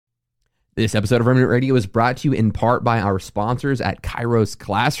This episode of Remnant Radio is brought to you in part by our sponsors at Kairos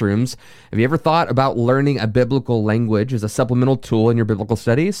Classrooms. Have you ever thought about learning a biblical language as a supplemental tool in your biblical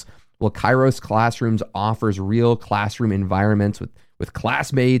studies? Well, Kairos Classrooms offers real classroom environments with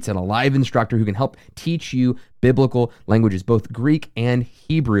classmates and a live instructor who can help teach you biblical languages, both Greek and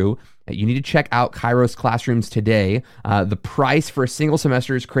Hebrew. You need to check out Kairos Classrooms today. The price for a single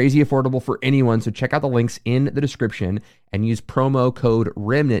semester is crazy affordable for anyone, so check out the links in the description and use promo code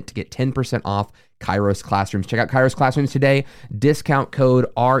REMNANT to get 10% off Kairos Classrooms. Check out Kairos Classrooms today. Discount code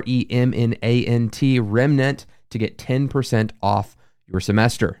REMNANT, REMNANT, to get 10% off your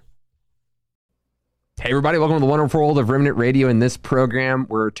semester. Hey everybody, welcome to the wonderful world of Remnant Radio. In this program,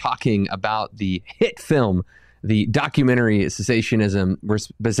 we're talking about the hit film, the documentary Cessationism. We're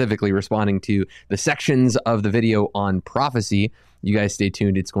specifically responding to the sections of the video on prophecy. You guys stay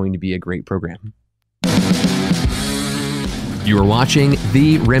tuned. It's going to be a great program. You are watching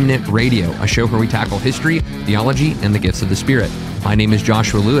The Remnant Radio, a show where we tackle history, theology, and the gifts of the Spirit. My name is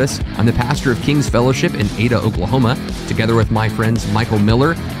Joshua Lewis. I'm the pastor of King's Fellowship in Ada, Oklahoma, together with my friends Michael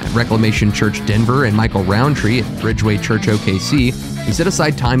Miller at Reclamation Church Denver and Michael Roundtree at Bridgeway Church OKC. We set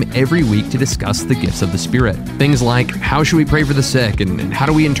aside time every week to discuss the gifts of the Spirit. Things like, how should we pray for the sick, and how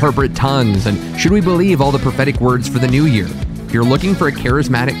do we interpret tongues, and should we believe all the prophetic words for the new year? If you're looking for a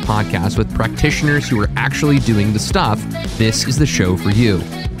charismatic podcast with practitioners who are actually doing the stuff, this is the show for you.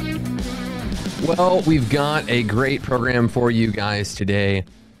 Well, we've got a great program for you guys today.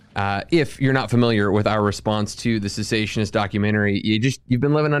 If you're not familiar with our response to the Cessationist documentary, you've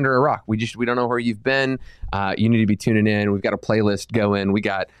been living under a rock. We don't know where you've been. You need to be tuning in. We've got a playlist going. We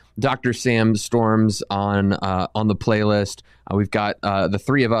got Dr. Sam Storms on the playlist. We've got the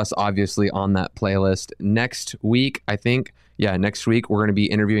three of us obviously on that playlist. Next week, next week we're going to be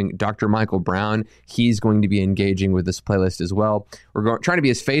interviewing Dr. Michael Brown. He's going to be engaging with this playlist as well. We're trying to be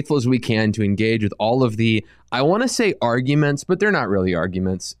as faithful as we can to engage with all of the, I want to say arguments, but they're not really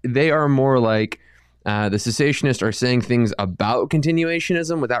arguments. They are more like the cessationists are saying things about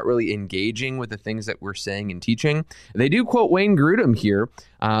continuationism without really engaging with the things that we're saying and teaching. They do quote Wayne Grudem here,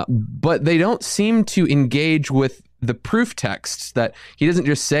 but they don't seem to engage with the proof texts. That he doesn't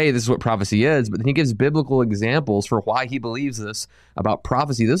just say this is what prophecy is, but then he gives biblical examples for why he believes this about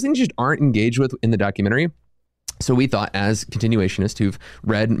prophecy. Those things just aren't engaged with in the documentary. So we thought, as continuationists who've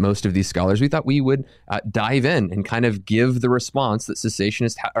read most of these scholars, we thought we would dive in and kind of give the response that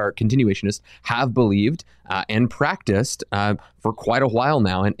cessationists or continuationists have believed and practiced for quite a while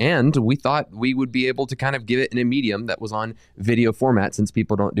now. And we thought we would be able to kind of give it in a medium that was on video format, since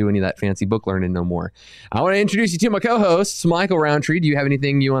people don't do any of that fancy book learning no more. I want to introduce you to my co-hosts. Michael Roundtree, do you have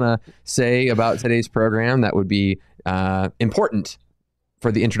anything you want to say about today's program that would be important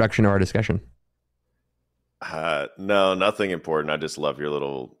for the introduction of our discussion? No, nothing important. I just love your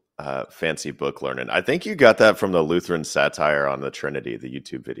little fancy book learning. I think you got that from the Lutheran satire on the Trinity, the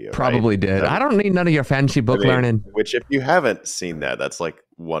YouTube video. Probably right? did. I don't need none of your fancy book learning. Which, if you haven't seen that, that's like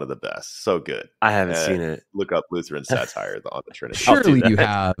one of the best. So good. I haven't seen it. Look up Lutheran satire on the Trinity. Surely you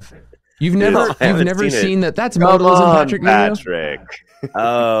have. You've never seen that. That's modalism, Patrick. Patrick.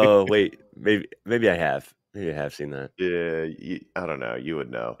 Oh wait, maybe I have. Maybe I have seen that. Yeah, I don't know. You would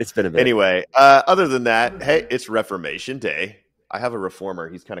know. It's been a bit. Anyway, other than that, hey, it's Reformation Day. I have a reformer.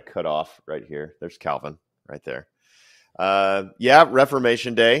 He's kind of cut off right here. There's Calvin right there.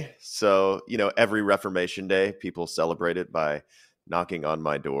 Reformation Day. So, every Reformation Day, people celebrate it by knocking on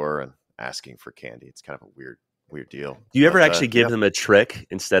my door and asking for candy. It's kind of a weird deal. Do you ever actually give them a trick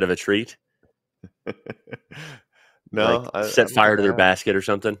instead of a treat? No. Like set fire to their basket or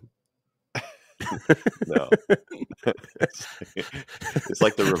something? No. It's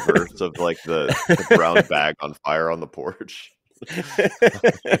like the reverse of like the brown bag on fire on the porch.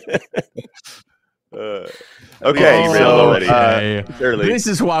 This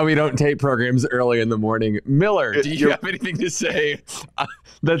is why we don't tape programs early in the morning. Miller, do you have anything to say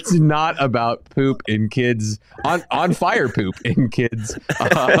that's not about poop in kids, on fire poop in kids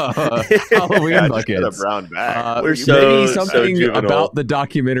Halloween buckets? A brown bag. Maybe something about the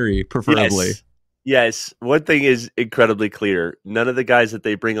documentary, preferably. Yes. One thing is incredibly clear. None of the guys that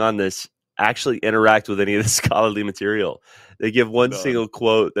they bring on this actually interact with any of the scholarly material. They give one single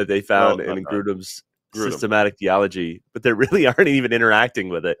quote that they found in Grudem's systematic theology, but they really aren't even interacting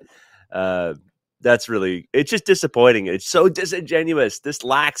with it. It's just disappointing. It's so disingenuous. This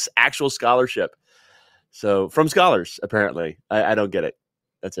lacks actual scholarship. So from scholars, apparently. I don't get it.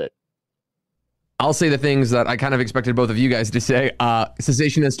 That's it. I'll say the things that I kind of expected both of you guys to say.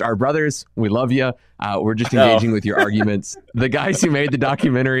 Cessationists are brothers. We love you. We're just engaging with your arguments. The guys who made the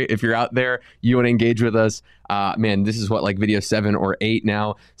documentary, if you're out there, you want to engage with us, Man, this is what, like video 7 or 8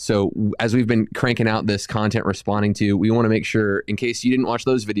 now. So as we've been cranking out this content responding to, we want to make sure, in case you didn't watch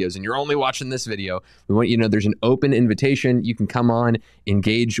those videos and you're only watching this video, we want you to know there's an open invitation. You can come on,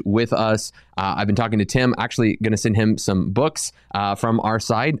 engage with us. I've been talking to Tim, actually going to send him some books from our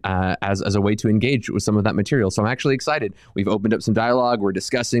side as a way to engage with some of that material. So I'm actually excited. We've opened up some dialogue. We're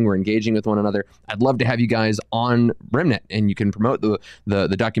discussing, we're engaging with one another. I'd love to have you guys on Remnant, and you can promote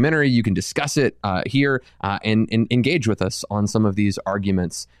the documentary. You can discuss it here and engage with us on some of these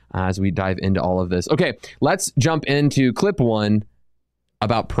arguments as we dive into all of this. Okay, let's jump into clip 1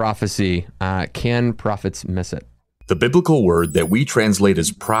 about prophecy. Can prophets miss it? The biblical word that we translate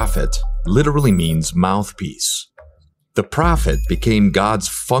as prophet literally means mouthpiece. The prophet became God's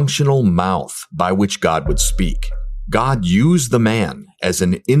functional mouth by which God would speak. God used the man as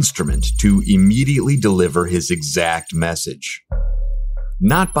an instrument to immediately deliver his exact message.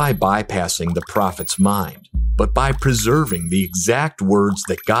 Not by bypassing the prophet's mind, but by preserving the exact words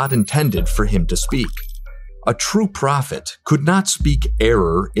that God intended for him to speak. A true prophet could not speak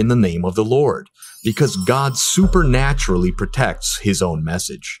error in the name of the Lord, because God supernaturally protects his own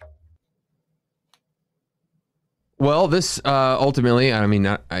message. Well, this ultimately, I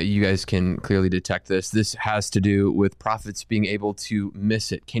mean, you guys can clearly detect this. This has to do with prophets being able to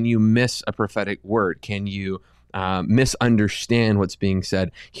miss it. Can you miss a prophetic word? Can you misunderstand what's being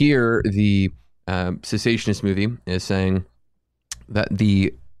said? Here, the Cessationist movie is saying that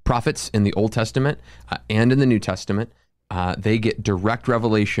the prophets in the Old Testament and in the New Testament, they get direct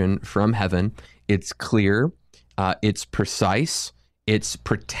revelation from heaven. It's clear, it's precise, it's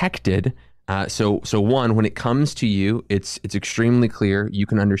protected. So one, when it comes to you, it's extremely clear. You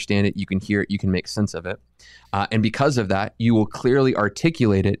can understand it, you can hear it, you can make sense of it. And because of that, you will clearly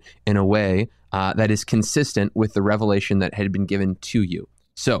articulate it in a way that is consistent with the revelation that had been given to you.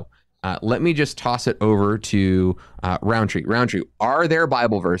 So let me just toss it over to Roundtree. Roundtree, are there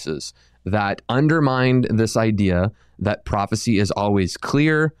Bible verses that undermine this idea that prophecy is always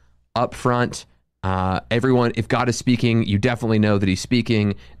clear, upfront? Everyone, if God is speaking, you definitely know that he's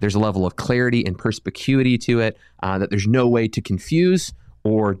speaking. There's a level of clarity and perspicuity to it that there's no way to confuse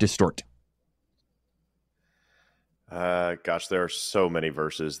or distort. Gosh, there are so many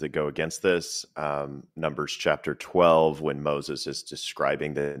verses that go against this. Numbers chapter 12, when Moses is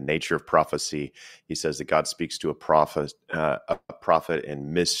describing the nature of prophecy, he says that God speaks to a prophet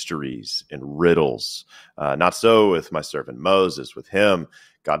in mysteries and riddles. Not so with my servant Moses. With him,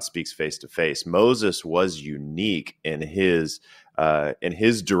 God speaks face to face. Moses was unique in his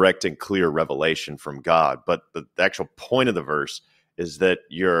direct and clear revelation from God. But the actual point of the verse is that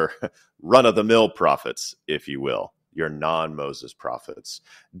your run-of-the-mill prophets, if you will, your non-Moses prophets,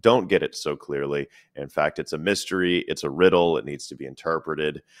 don't get it so clearly. In fact, it's a mystery, it's a riddle, it needs to be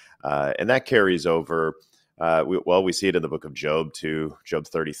interpreted. And that carries over. We see it in the book of Job too. Job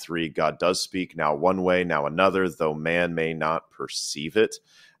 33, God does speak now one way, now another, though man may not perceive it.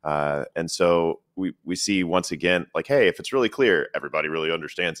 And so we see once again, like, hey, if it's really clear, everybody really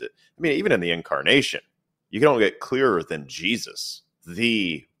understands it. I mean, even in the incarnation, you can only get clearer than Jesus,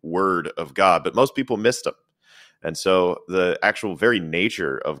 the Word of God, but most people missed him. And so the actual very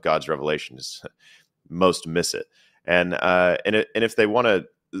nature of God's revelation is most miss it. And if they want to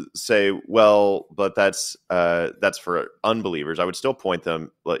say, well, but that's for unbelievers, I would still point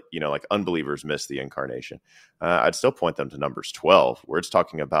them, like unbelievers miss the incarnation. I'd still point them to Numbers 12, where it's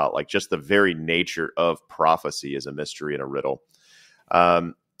talking about like just the very nature of prophecy is a mystery and a riddle.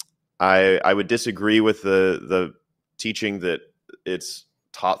 I would disagree with the teaching that it's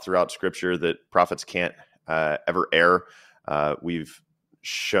taught throughout Scripture that prophets can't ever err. We've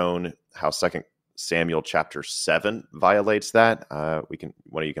shown how 2 Samuel chapter 7 violates that.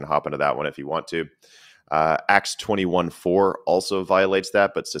 One of you can hop into that one if you want to. Acts 21:4 also violates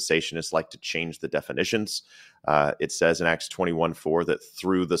that, but cessationists like to change the definitions. It says in Acts 21:4 that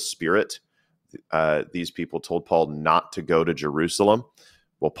through the Spirit, these people told Paul not to go to Jerusalem.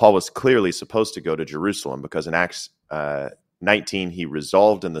 Well, Paul was clearly supposed to go to Jerusalem because in Acts 19, he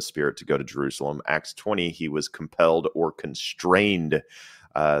resolved in the Spirit to go to Jerusalem. Acts 20, he was compelled or constrained.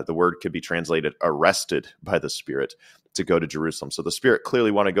 The word could be translated arrested by the Spirit to go to Jerusalem. So the Spirit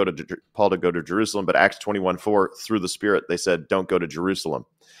clearly wanted Paul to go to Jerusalem, but Acts 21:4, through the Spirit, they said, don't go to Jerusalem.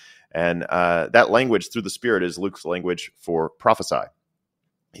 And that language, through the Spirit, is Luke's language for prophesy.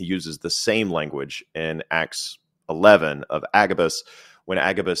 He uses the same language in Acts 11 of Agabus, when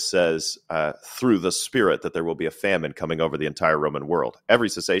Agabus says through the Spirit that there will be a famine coming over the entire Roman world. Every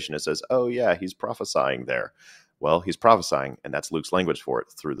cessationist says, oh yeah, he's prophesying there. Well, he's prophesying, and that's Luke's language for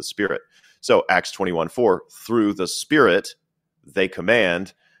it, through the Spirit. So Acts 21:4, through the Spirit, they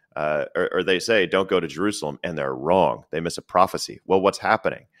command or they say, don't go to Jerusalem, and they're wrong. They miss a prophecy. Well, what's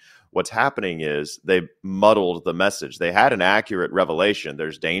happening? What's happening is they muddled the message. They had an accurate revelation.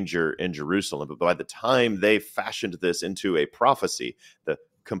 There's danger in Jerusalem. But by the time they fashioned this into a prophecy, the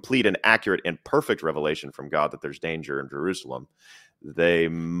complete and accurate and perfect revelation from God that there's danger in Jerusalem, they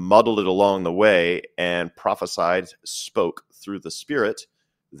muddled it along the way and prophesied, spoke through the Spirit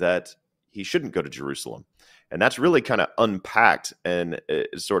that he shouldn't go to Jerusalem. And that's really kind of unpacked in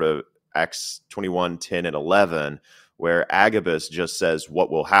sort of Acts 21, 10, and 11, where Agabus just says what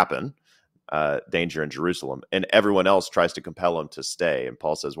will happen, danger in Jerusalem, and everyone else tries to compel him to stay. And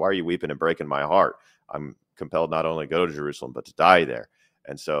Paul says, why are you weeping and breaking my heart? I'm compelled not only to go to Jerusalem, but to die there.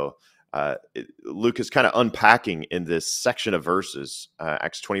 And so Luke is kind of unpacking in this section of verses,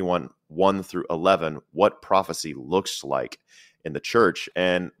 Acts 21, 1 through 11, what prophecy looks like in the church.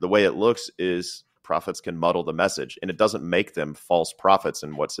 And the way it looks is prophets can muddle the message, and it doesn't make them false prophets.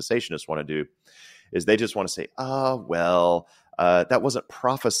 And what cessationists want to do is they just want to say, that wasn't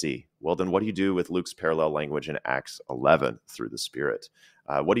prophecy. Well, then what do you do with Luke's parallel language in Acts 11 through the Spirit?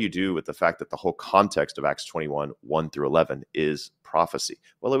 What do you do with the fact that the whole context of Acts 21, 1 through 11 is prophecy?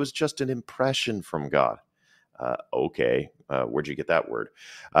 Well, it was just an impression from God. Okay, where'd you get that word?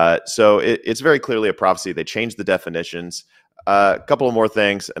 So it's very clearly a prophecy. They changed the definitions. A couple of more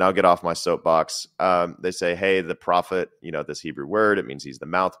things, and I'll get off my soapbox. They say, hey, the prophet, this Hebrew word, it means he's the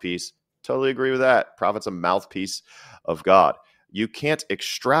mouthpiece. Totally agree with that. Prophet's a mouthpiece of God. You can't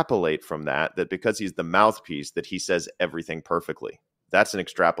extrapolate from that because he's the mouthpiece that he says everything perfectly. That's an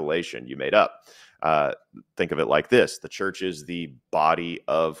extrapolation you made up. Think of it like this. The church is the body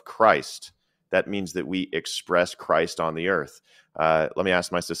of Christ. That means that we express Christ on the earth. Let me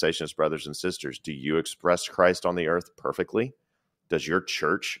ask my cessationist brothers and sisters, do you express Christ on the earth perfectly? Does your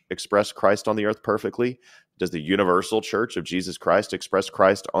church express Christ on the earth perfectly? Does the universal church of Jesus Christ express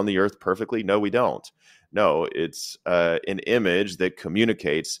Christ on the earth perfectly? No, we don't. No, it's an image that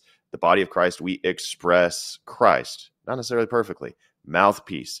communicates the body of Christ. We express Christ, not necessarily perfectly.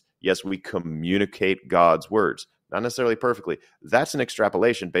 Mouthpiece. Yes, we communicate God's words, not necessarily perfectly. That's an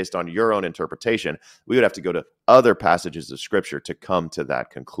extrapolation based on your own interpretation. We would have to go to other passages of Scripture to come to that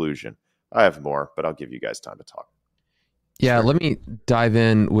conclusion. I have more, but I'll give you guys time to talk. Yeah, let me dive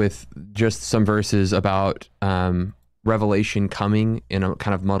in with just some verses about Revelation coming in a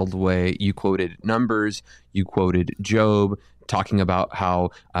kind of muddled way. You quoted Numbers, you quoted Job, talking about how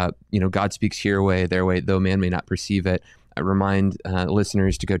God speaks here way, their way, though man may not perceive it. I remind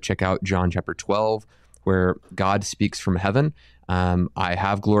listeners to go check out John chapter 12, where God speaks from heaven. I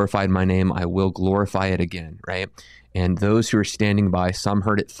have glorified my name, I will glorify it again, right? And those who are standing by, some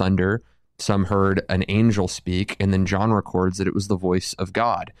heard it thunder, some heard an angel speak, and then John records that it was the voice of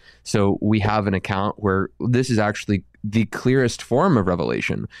God. So we have an account where this is actually the clearest form of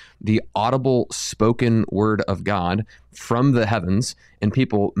revelation, the audible spoken word of God from the heavens, and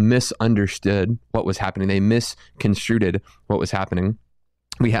people misunderstood what was happening. They misconstrued what was happening.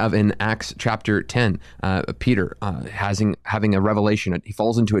 We have in Acts chapter 10, Peter having a revelation. He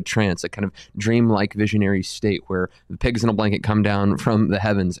falls into a trance, a kind of dreamlike visionary state where the pigs in a blanket come down from the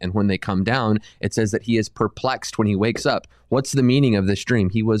heavens. And when they come down, it says that he is perplexed when he wakes up. What's the meaning of this dream?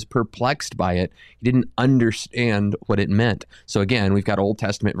 He was perplexed by it. He didn't understand what it meant. So again, we've got Old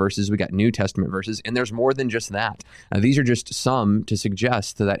Testament verses, we got New Testament verses, and there's more than just that. These are just some to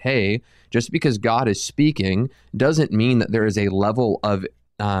suggest that, hey, just because God is speaking doesn't mean that there is a level of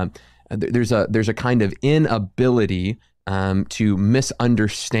there's a kind of inability to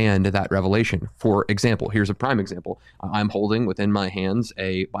misunderstand that revelation. For example, here's a prime example. I'm holding within my hands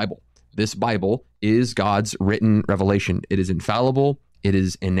a Bible. This Bible is God's written revelation. It is infallible. It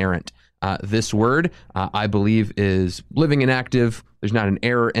is inerrant. This word, I believe, is living and active. There's not an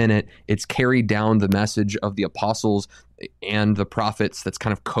error in it. It's carried down the message of the apostles and the prophets that's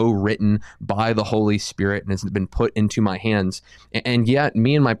kind of co-written by the Holy Spirit and has been put into my hands. And yet,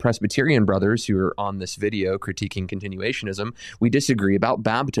 me and my Presbyterian brothers who are on this video critiquing continuationism, we disagree about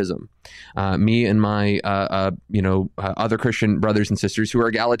baptism. Me and my other Christian brothers and sisters who are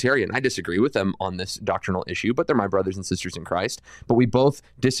egalitarian, I disagree with them on this doctrinal issue, but they're my brothers and sisters in Christ. But we both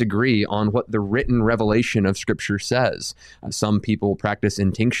disagree on what the written revelation of Scripture says. Some people practice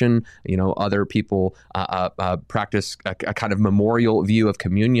intinction, other people practice a kind of memorial view of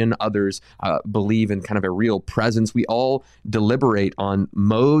communion. Others believe in kind of a real presence. We all deliberate on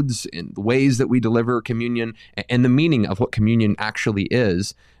modes and ways that we deliver communion and the meaning of what communion actually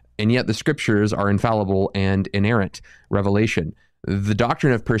is. And yet the Scriptures are infallible and inerrant revelation. The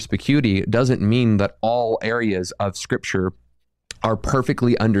doctrine of perspicuity doesn't mean that all areas of Scripture are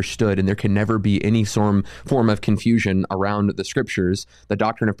perfectly understood and there can never be any form of confusion around the scriptures. The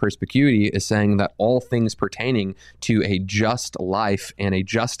doctrine of perspicuity is saying that all things pertaining to a just life and a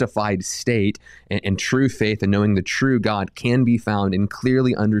justified state and true faith and knowing the true God can be found and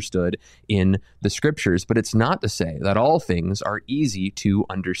clearly understood in the scriptures. But it's not to say that all things are easy to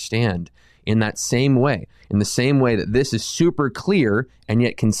understand. In the same way that this is super clear and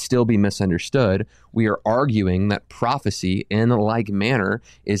yet can still be misunderstood, we are arguing that prophecy in like manner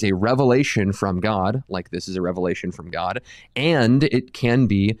is a revelation from God, like this is a revelation from God, and it can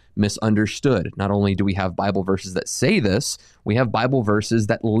be misunderstood. Not only do we have Bible verses that say this, we have Bible verses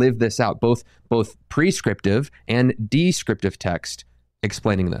that live this out, both prescriptive and descriptive text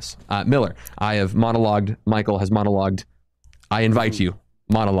explaining this. Miller, I have monologued, Michael has monologued. I invite you.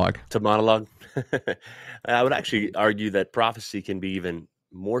 Monologue. To monologue? I would actually argue that prophecy can be even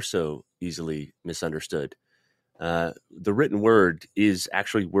more so easily misunderstood. The written word is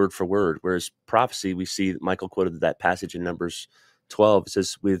actually word for word, whereas prophecy, we see Michael quoted that passage in Numbers 12. It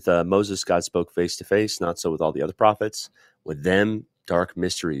says, with Moses, God spoke face to face, not so with all the other prophets. With them, dark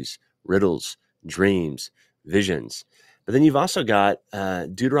mysteries, riddles, dreams, visions. But then you've also got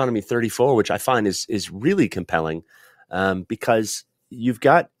Deuteronomy 34, which I find is really compelling because you've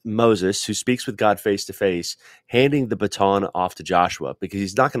got Moses, who speaks with God face to face, handing the baton off to Joshua because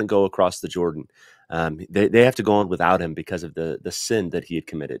he's not going to go across the Jordan. They have to go on without him because of the sin that he had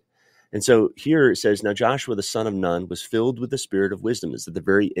committed. And so here it says, now Joshua, the son of Nun, was filled with the spirit of wisdom. This is at the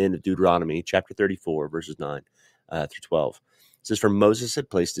very end of Deuteronomy, chapter 34, verses 9 through 12. It says, for Moses had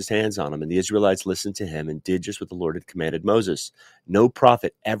placed his hands on him, and the Israelites listened to him and did just what the Lord had commanded Moses. No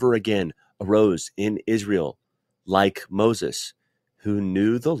prophet ever again arose in Israel like Moses, who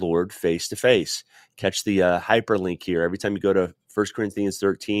knew the Lord face to face. Catch the hyperlink here. Every time you go to 1 Corinthians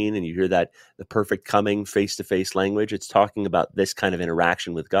 13 and you hear that the perfect coming face to face language, it's talking about this kind of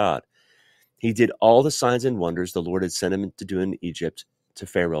interaction with God. He did all the signs and wonders the Lord had sent him to do in Egypt to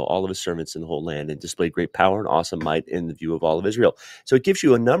Pharaoh, all of his servants in the whole land, and displayed great power and awesome might in the view of all of Israel. So it gives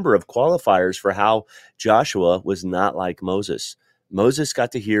you a number of qualifiers for how Joshua was not like Moses. Moses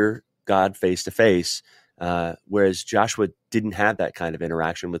got to hear God face to face, whereas Joshua didn't have that kind of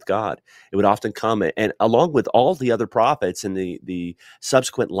interaction with God. It would often come, and along with all the other prophets and the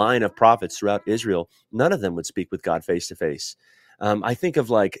subsequent line of prophets throughout Israel, none of them would speak with God face to face. I think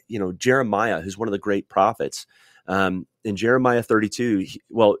of Jeremiah, who's one of the great prophets. In Jeremiah 32,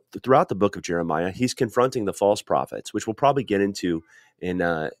 throughout the book of Jeremiah, he's confronting the false prophets, which we'll probably get into in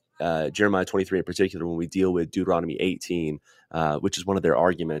Jeremiah 23 in particular when we deal with Deuteronomy 18, which is one of their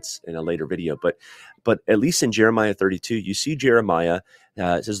arguments in a later video. But at least in Jeremiah 32, you see Jeremiah,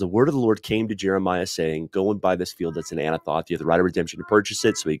 it says, the word of the Lord came to Jeremiah saying, go and buy this field that's in Anathoth. You have the right of redemption to purchase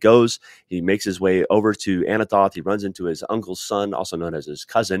it. So he goes, he makes his way over to Anathoth. He runs into his uncle's son, also known as his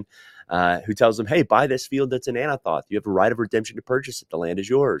cousin, who tells him, hey, buy this field that's in Anathoth. You have a right of redemption to purchase it. The land is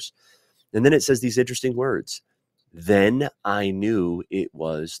yours. And then it says these interesting words. Then I knew it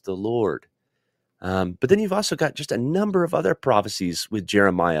was the Lord. But then you've also got just a number of other prophecies with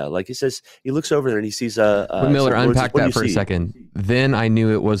Jeremiah. Like he says, he looks over there and he sees Miller, unpack that for a second. Then I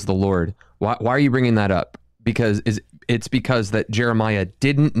knew it was the Lord. Why are you bringing that up? Because it's because that Jeremiah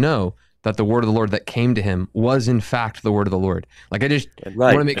didn't know that the word of the Lord that came to him was in fact the word of the Lord. Like I just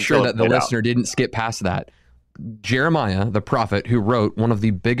want to make sure that the listener didn't skip past that. Jeremiah, the prophet who wrote one of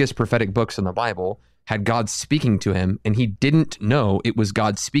the biggest prophetic books in the Bible, had God speaking to him, and he didn't know it was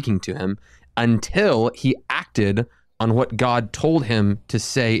God speaking to him until he acted on what God told him to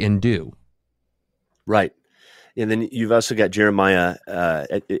say and do. Right. And then you've also got Jeremiah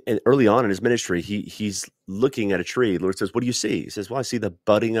early on in his ministry. He's looking at a tree. The Lord says, what do you see? He says, well, I see the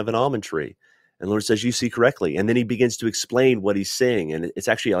budding of an almond tree. And the Lord says, you see correctly. And then he begins to explain what he's seeing. And it's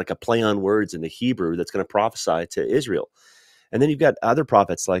actually like a play on words in the Hebrew that's going to prophesy to Israel. And then you've got other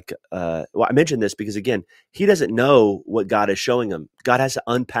prophets like, I mentioned this because, again, he doesn't know what God is showing him. God has to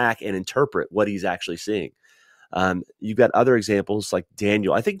unpack and interpret what he's actually seeing. You've got other examples like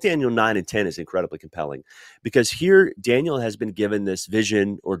Daniel. I think Daniel 9 and 10 is incredibly compelling because here Daniel has been given this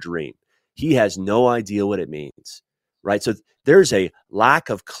vision or dream. He has no idea what it means, right? So there's a lack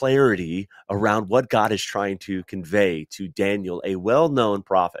of clarity around what God is trying to convey to Daniel, a well-known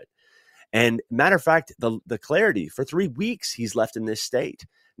prophet. And matter of fact, the clarity, for 3 weeks, he's left in this state.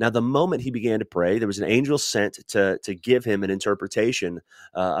 Now, the moment he began to pray, there was an angel sent to give him an interpretation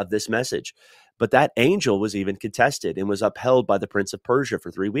of this message. But that angel was even contested and was upheld by the Prince of Persia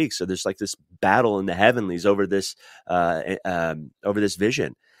for 3 weeks. So there's like this battle in the heavenlies over this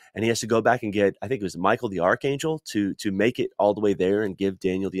vision. And he has to go back and get, I think it was Michael the archangel to make it all the way there and give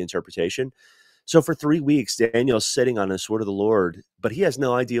Daniel the interpretation. So for 3 weeks, Daniel's sitting on this word of the Lord, but he has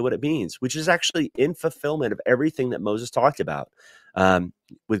no idea what it means, which is actually in fulfillment of everything that Moses talked about.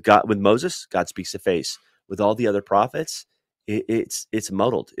 With Moses, God speaks to face. With all the other prophets, it's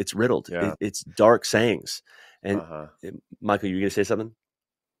muddled, it's riddled, it's dark sayings. And Michael, you were going to say something?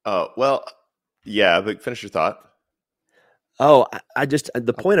 Oh, well, yeah, but finish your thought. Oh,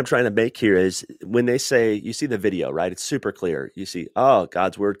 the point I'm trying to make here is when they say, you see the video, right? It's super clear. You see,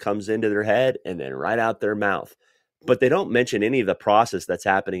 God's word comes into their head and then right out their mouth. But they don't mention any of the process that's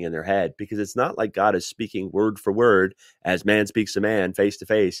happening in their head, because it's not like God is speaking word for word as man speaks to man, face to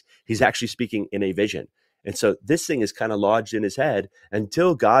face. He's actually speaking in a vision. And so this thing is kind of lodged in his head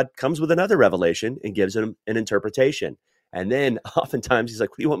until God comes with another revelation and gives him an interpretation. And then oftentimes he's like,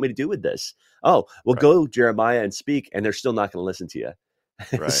 what do you want me to do with this? Oh, well, go Jeremiah and speak, and they're still not going to listen to you.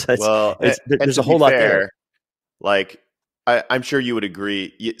 Right. So there's a whole lot there. Like, I'm sure you would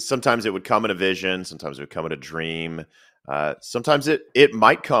agree. Sometimes it would come in a vision. Sometimes it would come in a dream. Sometimes it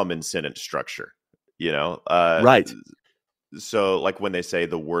might come in sentence structure, right. So like when they say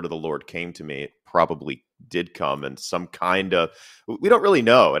the word of the Lord came to me, it probably did come in some kind of, we don't really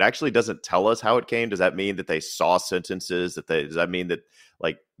know. It actually doesn't tell us how it came. Does that mean that they saw sentences? Does that mean that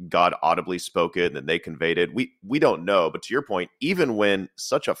like God audibly spoke it and then they conveyed it? We don't know. But to your point, even when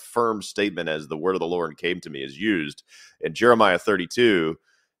such a firm statement as the word of the Lord came to me is used in Jeremiah 32,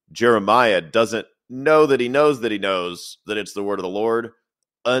 Jeremiah doesn't know that he knows that it's the word of the Lord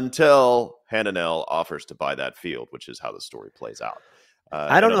until Hananel offers to buy that field, which is how the story plays out.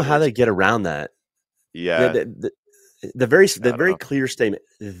 I don't know how they get around that. Yeah. The very clear statement,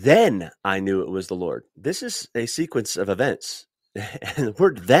 then I knew it was the Lord. This is a sequence of events. And the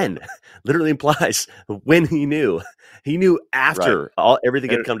word then literally implies when he knew. He knew after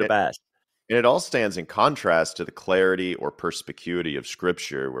everything had come to pass. And it all stands in contrast to the clarity or perspicuity of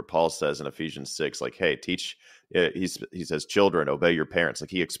Scripture, where Paul says in Ephesians 6, like, hey, teach, he says, children, obey your parents. Like,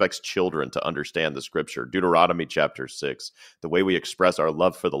 he expects children to understand the Scripture. Deuteronomy chapter 6, the way we express our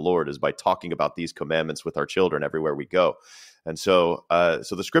love for the Lord is by talking about these commandments with our children everywhere we go. And so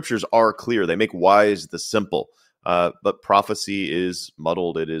the Scriptures are clear. They make wise the simple. But prophecy is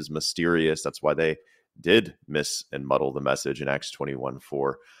muddled. It is mysterious. That's why they did miss and muddle the message in Acts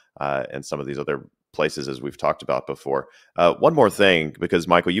 21:4. And some of these other places, as we've talked about before. One more thing, because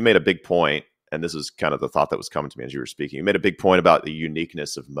Michael, you made a big point, and this is kind of the thought that was coming to me as you were speaking. You made a big point about the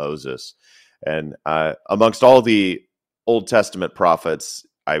uniqueness of Moses. And amongst all the Old Testament prophets,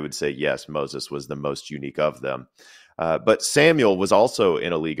 I would say, yes, Moses was the most unique of them. But Samuel was also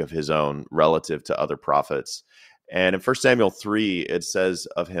in a league of his own relative to other prophets. And in 1 Samuel 3, it says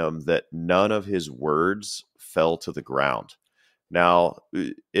of him that none of his words fell to the ground. Now,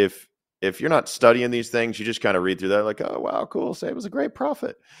 if you're not studying these things, you just kind of read through that like, oh, wow, cool. Samuel was a great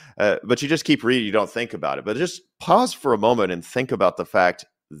prophet. But you just keep reading. You don't think about it. But just pause for a moment and think about the fact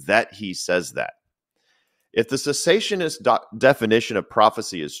that he says that. If the cessationist definition of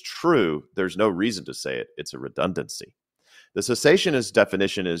prophecy is true, there's no reason to say it. It's a redundancy. The cessationist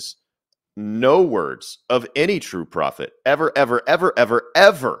definition is no words of any true prophet ever, ever, ever, ever,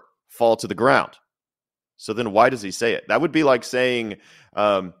 ever fall to the ground. So then why does he say it? That would be like saying,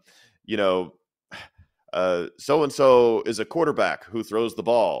 so-and-so is a quarterback who throws the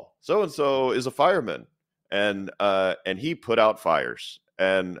ball. So-and-so is a fireman, and he put out fires.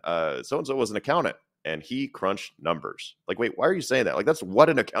 And so-and-so was an accountant, and he crunched numbers. Like, wait, why are you saying that? Like, that's what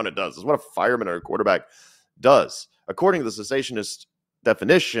an accountant does. That's what a fireman or a quarterback does. According to the cessationist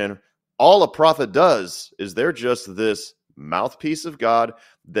definition, all a prophet does is they're just this mouthpiece of God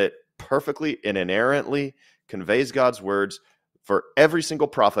that perfectly and inerrantly conveys God's words. For every single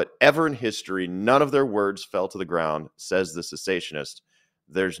prophet ever in history, none of their words fell to the ground, says the cessationist.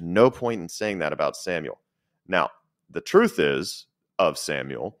 There's no point in saying that about Samuel. Now, the truth is of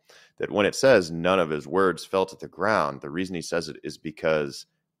Samuel that when it says none of his words fell to the ground, the reason he says it is because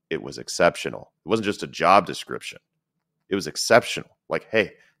it was exceptional. It wasn't just a job description. It was exceptional. Like,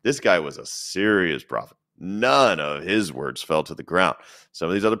 hey, this guy was a serious prophet. None of his words fell to the ground. Some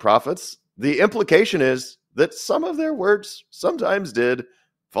of these other prophets, the implication is that some of their words sometimes did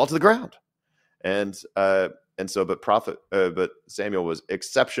fall to the ground. But Samuel was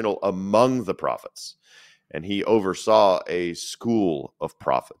exceptional among the prophets, and he oversaw a school of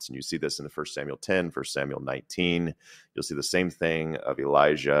prophets. And you see this in the 1 Samuel 10, 1 Samuel 19. You'll see the same thing of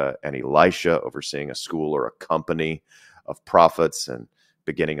Elijah and Elisha overseeing a school or a company of prophets, and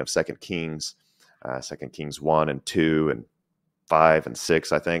beginning of 2 Kings 1 and 2 and 5 and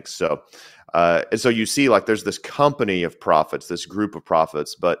 6, I think. So you see, like, there's this company of prophets, this group of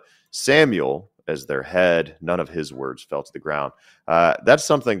prophets, but Samuel, as their head. None of his words fell to the ground. That's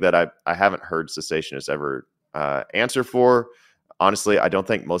something that I haven't heard cessationists ever answer for. Honestly, I don't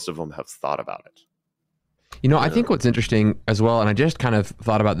think most of them have thought about it. I think what's interesting as well, and I just kind of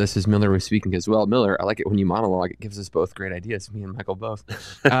thought about this as Miller was speaking as well. Miller, I like it when you monologue. It gives us both great ideas, me and Michael both.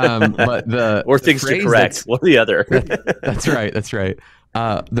 But or things to correct, one or the other. That's right.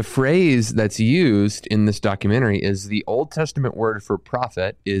 The phrase that's used in this documentary is the Old Testament word for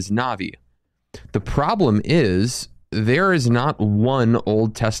prophet is Navi. The problem is there is not one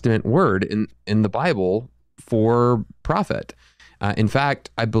Old Testament word in the Bible for prophet. In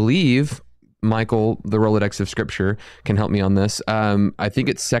fact, I believe, Michael, the Rolodex of Scripture, can help me on this. I think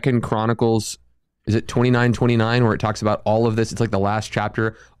it's 2 Chronicles, is it 29:29, where it talks about all of this? It's like the last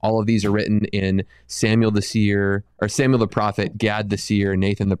chapter. All of these are written in Samuel the seer, or Samuel the prophet, Gad the seer,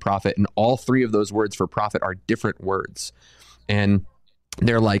 Nathan the prophet, and all three of those words for prophet are different words. And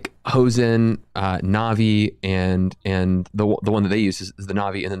they're like Hosen, Navi, and the one that they use is the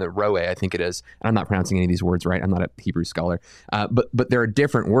Navi, and then the Roe, I think it is. And I'm not pronouncing any of these words right. I'm not a Hebrew scholar. But there are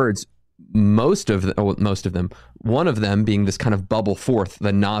different words. Most of them, one of them being this kind of bubble forth,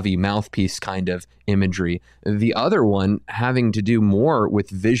 the Navi mouthpiece kind of imagery. The other one having to do more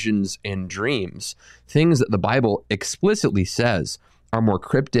with visions and dreams, things that the Bible explicitly says are more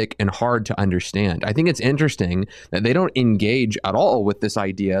cryptic and hard to understand. I think it's interesting that they don't engage at all with this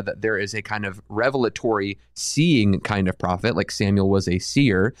idea that there is a kind of revelatory seeing kind of prophet, like Samuel was a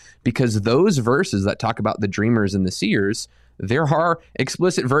seer, because those verses that talk about the dreamers and the seers, there are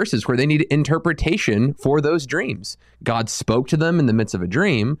explicit verses where they need interpretation for those dreams. God spoke to them in the midst of a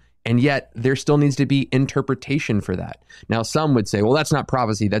dream, and yet there still needs to be interpretation for that. Now, some would say, well, that's not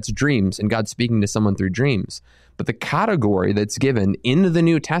prophecy, that's dreams, and God's speaking to someone through dreams. But the category that's given in the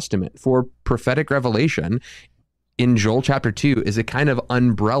New Testament for prophetic revelation in Joel chapter 2 is a kind of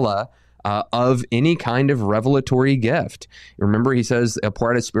umbrella of any kind of revelatory gift. Remember, he says, pour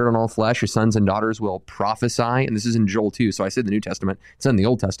out his spirit on all flesh, your sons and daughters will prophesy. And this is in Joel 2. So I said the New Testament, it's in the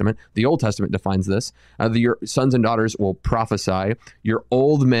Old Testament. The Old Testament defines this. Your sons and daughters will prophesy. Your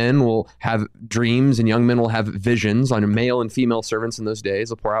old men will have dreams, and young men will have visions. On male and female servants in those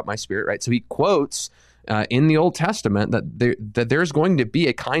days, I'll pour out my spirit, right? So he quotes in the Old Testament that there's going to be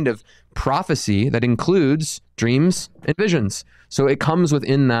a kind of prophecy that includes dreams and visions. So it comes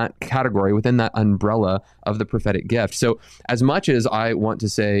within that category, within that umbrella of the prophetic gift. So as much as I want to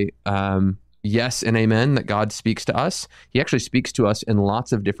say yes and amen that God speaks to us, he actually speaks to us in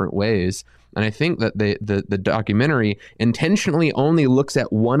lots of different ways. And I think that the documentary intentionally only looks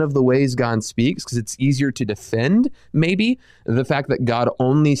at one of the ways God speaks because it's easier to defend, maybe, the fact that God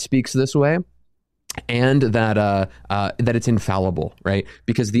only speaks this way. And that it's infallible, right?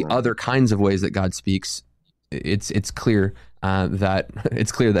 Because the other kinds of ways that God speaks, it's clear that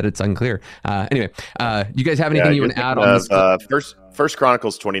it's unclear. Anyway, you guys have anything you want to add on this? First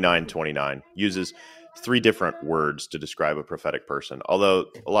Chronicles 29:29 uses 3 different words to describe a prophetic person. Although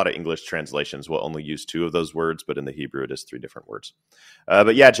a lot of English translations will only use 2 of those words, but in the Hebrew it is 3 different words.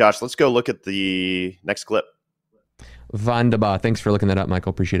 But yeah, Josh, let's go look at the next clip. Wunderbar. Thanks for looking that up, Michael.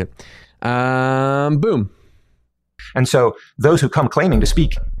 Appreciate it. Boom. And so those who come claiming to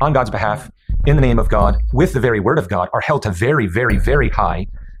speak on God's behalf in the name of God with the very word of God are held to very, very, very high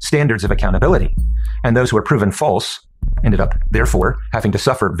standards of accountability. And those who are proven false ended up, therefore, having to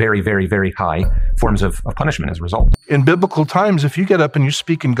suffer very, very, very high forms of punishment as a result. In biblical times, if you get up and you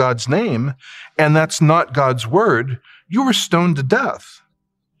speak in God's name, and that's not God's word, you were stoned to death.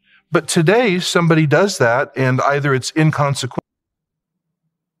 But today, somebody does that, and either it's inconsequential.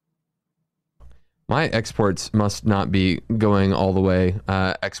 My exports must not be going all the way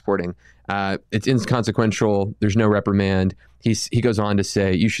exporting. It's inconsequential. There's no reprimand. He goes on to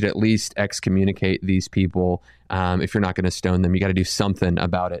say you should at least excommunicate these people. If you're not going to stone them, you got to do something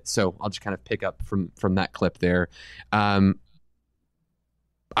about it. So I'll just kind of pick up from that clip there.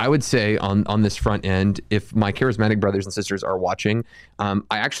 I would say on this front end, if my charismatic brothers and sisters are watching, I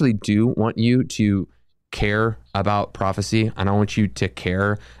actually do want you to care about prophecy. I don't want you to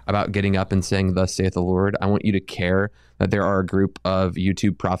care about getting up and saying, "Thus saith the Lord." I want you to care that there are a group of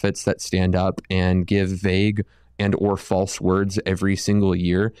YouTube prophets that stand up and give vague and or false words every single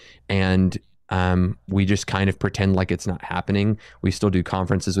year. And we just kind of pretend like it's not happening. We still do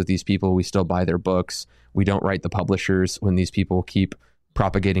conferences with these people. We still buy their books. We don't write the publishers when these people keep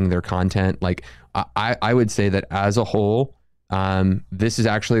propagating their content. Like I would say that as a whole, this is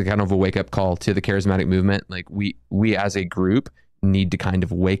actually kind of a wake up call to the charismatic movement. Like we as a group need to kind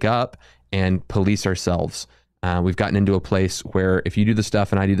of wake up and police ourselves. We've gotten into a place where if you do the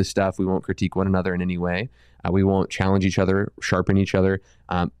stuff and I do the stuff, we won't critique one another in any way. We won't challenge each other, sharpen each other.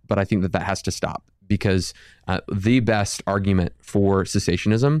 But I think that has to stop, because the best argument for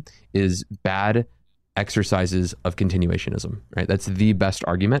cessationism is bad exercises of continuationism, right? That's the best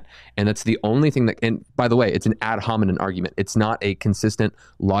argument. And that's the only thing that, and by the way, it's an ad hominem argument. It's not a consistent,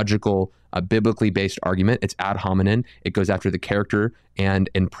 logical, biblically based argument. It's ad hominem. It goes after the character and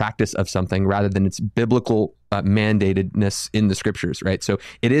practice of something rather than its biblical mandatedness in the scriptures, right? So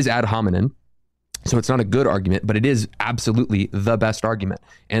it is ad hominem. So it's not a good argument, but it is absolutely the best argument,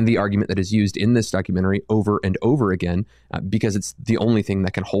 and the argument that is used in this documentary over and over again, because it's the only thing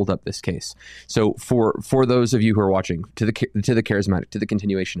that can hold up this case. So for those of you who are watching, to the charismatic, to the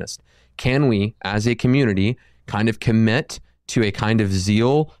continuationist, can we as a community kind of commit to a kind of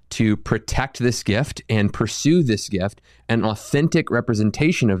zeal to protect this gift and pursue this gift, an authentic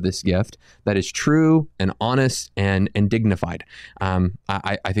representation of this gift that is true and honest and dignified?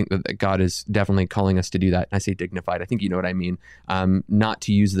 I think that God is definitely calling us to do that. And I say dignified, I think you know what I mean. Not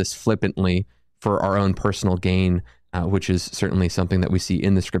to use this flippantly for our own personal gain, which is certainly something that we see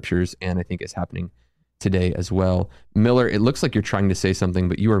in the scriptures, and I think is happening today as well. Miller, it looks like you're trying to say something,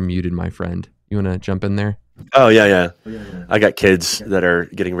 but you are muted, my friend. You want to jump in there? Oh, yeah. I got kids that are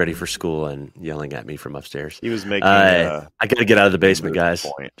getting ready for school and yelling at me from upstairs. He was making I got to get out of the basement, guys.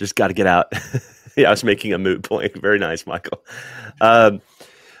 Point. Just got to get out. Yeah, I was making a moot point. Very nice, Michael.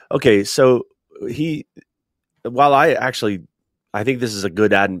 Okay, so I think this is a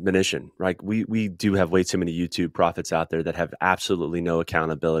good admonition, right? We do have way too many YouTube prophets out there that have absolutely no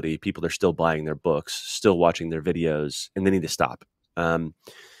accountability. People are still buying their books, still watching their videos, and they need to stop.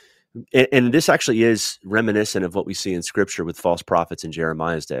 And this actually is reminiscent of what we see in Scripture with false prophets in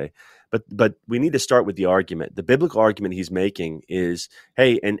Jeremiah's day. But we need to start with the argument. The biblical argument he's making is,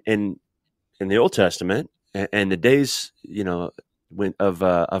 hey, and in the Old Testament and the days,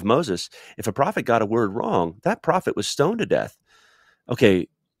 of Moses, if a prophet got a word wrong, that prophet was stoned to death. Okay,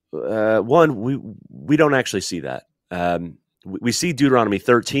 we don't actually see that. We see Deuteronomy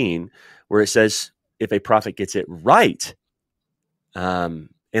 13 where it says if a prophet gets it right,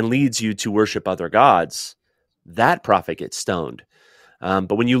 and leads you to worship other gods, that prophet gets stoned.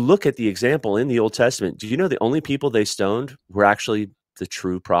 But when you look at the example in the Old Testament, do you know the only people they stoned were actually the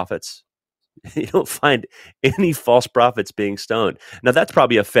true prophets? You don't find any false prophets being stoned. Now, that's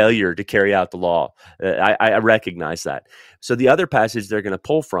probably a failure to carry out the law. I recognize that. So the other passage they're going to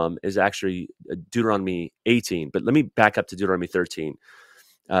pull from is actually Deuteronomy 18. But let me back up to Deuteronomy 13.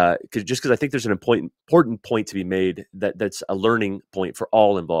 Because I think there's an important point to be made that's a learning point for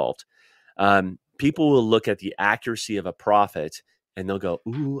all involved. People will look at the accuracy of a prophet and they'll go,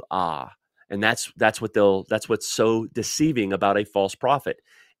 ooh, ah. And that's what's so deceiving about a false prophet.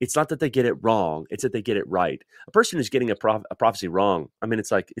 It's not that they get it wrong. It's that they get it right. A person who's getting a prophecy wrong, I mean,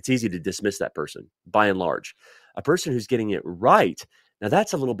 it's easy to dismiss that person by and large. A person who's getting it right, now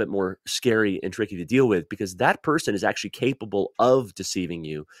that's a little bit more scary and tricky to deal with, because that person is actually capable of deceiving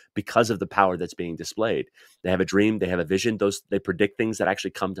you because of the power that's being displayed. They have a dream, they have a vision, they predict things that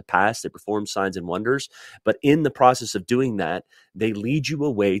actually come to pass, they perform signs and wonders, but in the process of doing that, they lead you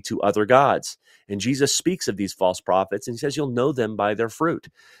away to other gods. And Jesus speaks of these false prophets and he says, you'll know them by their fruit.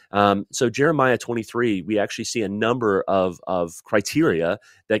 So Jeremiah 23, we actually see a number of criteria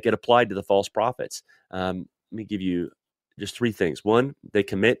that get applied to the false prophets. Let me give you just three things. One, they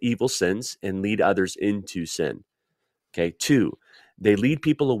commit evil sins and lead others into sin. Okay. Two, they lead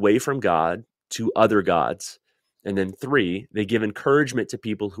people away from God to other gods. And then three, they give encouragement to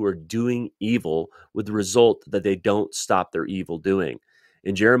people who are doing evil with the result that they don't stop their evil doing.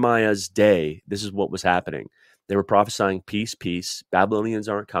 In Jeremiah's day, this is what was happening. They were prophesying peace, peace. Babylonians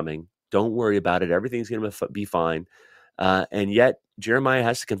aren't coming. Don't worry about it. Everything's going to be fine. And yet Jeremiah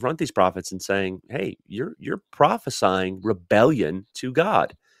has to confront these prophets and saying, hey, you're prophesying rebellion to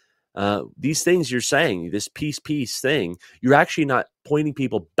God. These things you're saying, this peace thing, you're actually not pointing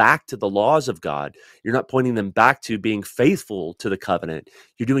people back to the laws of God. You're not pointing them back to being faithful to the covenant.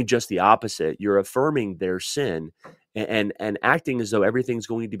 You're doing just the opposite. You're affirming their sin and acting as though everything's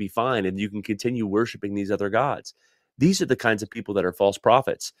going to be fine and you can continue worshiping these other gods. These are the kinds of people that are false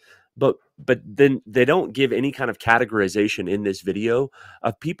prophets. But then they don't give any kind of categorization in this video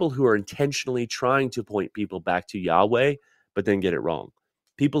of people who are intentionally trying to point people back to Yahweh, but then get it wrong.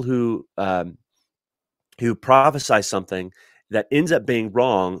 People who prophesy something that ends up being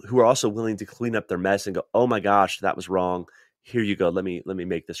wrong, who are also willing to clean up their mess and go, "Oh my gosh, that was wrong. Here you go. Let me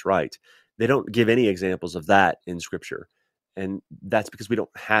make this right." They don't give any examples of that in Scripture, and that's because we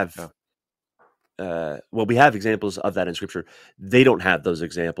don't have. We have examples of that in Scripture. They don't have those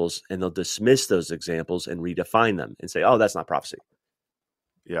examples, and they'll dismiss those examples and redefine them and say, "Oh, that's not prophecy."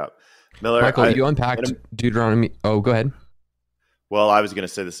 Yeah. Miller, Michael, you unpacked Deuteronomy. Oh, go ahead. Well, I was going to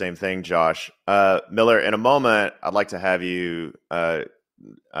say the same thing, Josh. Miller, in a moment, I'd like to have you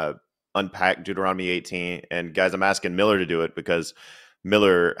unpack Deuteronomy 18. And guys, I'm asking Miller to do it because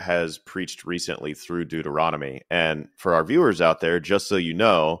Miller has preached recently through Deuteronomy. And for our viewers out there, just so you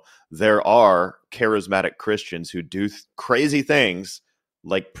know, there are charismatic Christians who do crazy things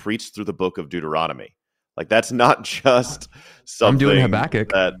like preach through the book of Deuteronomy. Like, that's not just something I'm doing Habakkuk.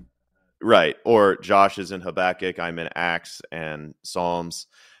 that... Right. Or Josh is in Habakkuk, I'm in Acts and Psalms.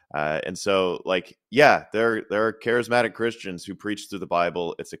 And so, like, yeah, there are charismatic Christians who preach through the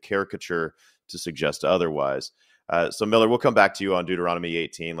Bible. It's a caricature to suggest otherwise. So, Miller, we'll come back to you on Deuteronomy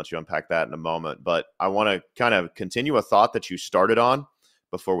 18, let you unpack that in a moment. But I want to kind of continue a thought that you started on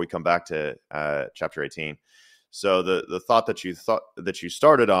before we come back to chapter 18. So the thought that you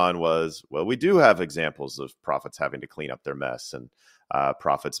started on was, well, we do have examples of prophets having to clean up their mess, and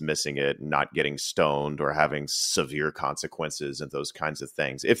prophets missing it, not getting stoned, or having severe consequences, and those kinds of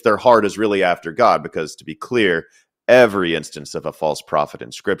things, if their heart is really after God. Because, to be clear, every instance of a false prophet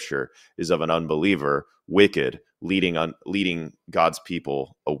in Scripture is of an unbeliever, wicked, leading God's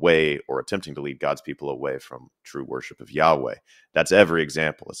people away, or attempting to lead God's people away from true worship of Yahweh. That's every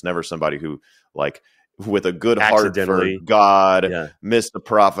example. It's never somebody who, like, with a good heart for God, missed the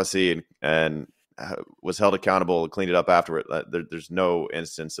prophecy and was held accountable and cleaned it up afterward. There's no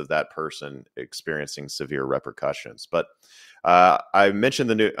instance of that person experiencing severe repercussions. But I mentioned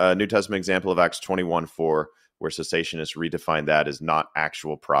the New Testament example of Acts 21:4, where cessationists redefine that as not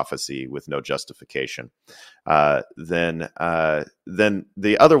actual prophecy with no justification. Then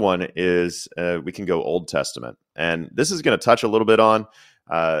the other one is we can go Old Testament. And this is going to touch a little bit on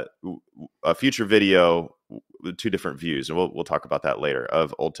a future video with two different views, and we'll talk about that later,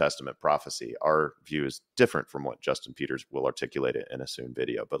 of Old Testament prophecy. Our view is different from what Justin Peters will articulate it in a soon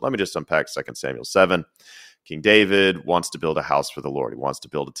video. But let me just unpack 2 Samuel 7. King David wants to build a house for the Lord. He wants to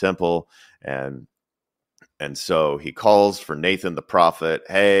build a temple, and so he calls for Nathan the prophet.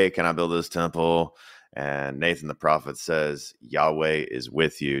 Hey, can I build this temple? And Nathan the prophet says, Yahweh is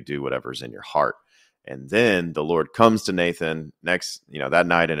with you. Do whatever's in your heart. And then the Lord comes to Nathan that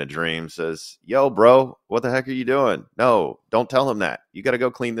night in a dream, says, yo, bro, what the heck are you doing? No, don't tell him that. You got to go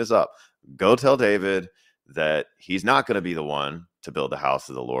clean this up. Go tell David that he's not going to be the one to build the house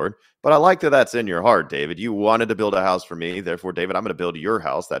of the Lord. But I like that that's in your heart, David. You wanted to build a house for me. Therefore, David, I'm going to build your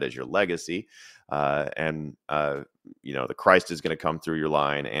house. That is your legacy. The Christ is going to come through your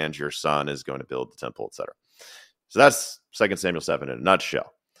line, and your son is going to build the temple, etc. So that's 2 Samuel 7 in a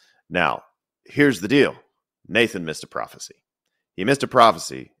nutshell. Now, here's the deal. Nathan missed a prophecy. He missed a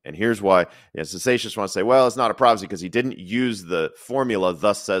prophecy, and here's why. Cessationists want to say, well, it's not a prophecy because he didn't use the formula,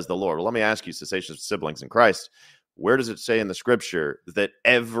 thus says the Lord. Well, let me ask you, cessationist siblings in Christ, where does it say in the Scripture that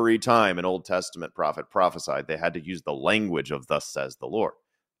every time an Old Testament prophet prophesied, they had to use the language of thus says the Lord?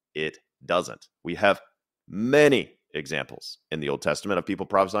 It doesn't. We have many examples in the Old Testament of people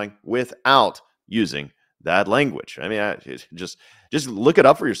prophesying without using that language. I mean, just look it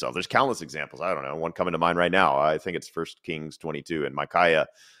up for yourself. There's countless examples. I don't know, one coming to mind right now. I think it's 1 Kings 22, and Micaiah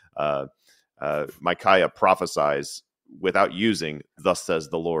prophesies without using "Thus says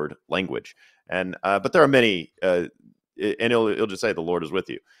the Lord" language. And but there are many, and he'll just say, "The Lord is with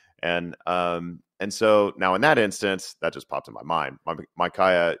you." And so now in that instance, that just popped in my mind.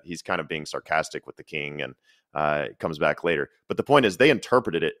 Micaiah, he's kind of being sarcastic with the king, and it comes back later. But the point is, they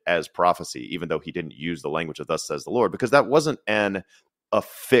interpreted it as prophecy, even though he didn't use the language of "Thus says the Lord," because that wasn't a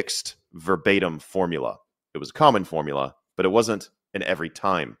fixed verbatim formula. It was a common formula, but it wasn't an every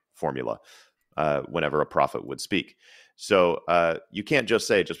time formula whenever a prophet would speak. So you can't just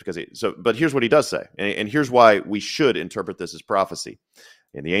say just because but here's what he does say. And here's why we should interpret this as prophecy.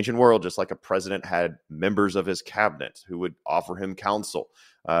 In the ancient world, just like a president had members of his cabinet who would offer him counsel,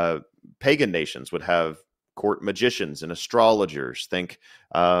 pagan nations would have court magicians and astrologers. Think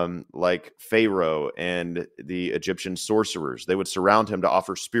like Pharaoh and the Egyptian sorcerers. They would surround him to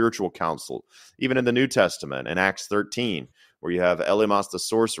offer spiritual counsel. Even in the New Testament, in Acts 13, where you have Elymas the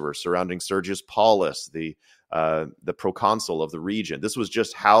sorcerer surrounding Sergius Paulus, the proconsul of the region. This was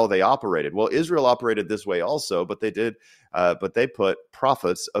just how they operated. Well, Israel operated this way also, but they put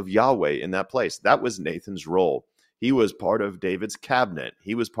prophets of Yahweh in that place. That was Nathan's role. He was part of David's cabinet.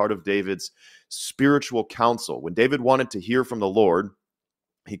 He was part of David's spiritual council. When David wanted to hear from the Lord,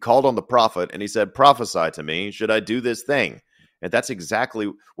 he called on the prophet and he said, prophesy to me, should I do this thing? And that's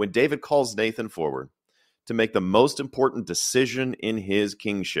exactly when David calls Nathan forward to make the most important decision in his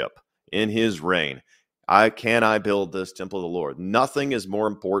kingship, in his reign. Can I build this temple of the Lord? Nothing is more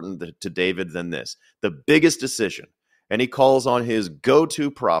important to David than this. The biggest decision. and he calls on his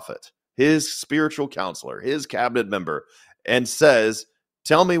go-to prophet, his spiritual counselor, his cabinet member, and says,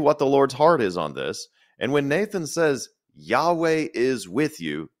 tell me what the Lord's heart is on this. And when Nathan says, Yahweh is with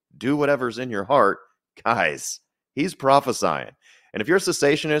you, do whatever's in your heart, guys, he's prophesying. And if you're a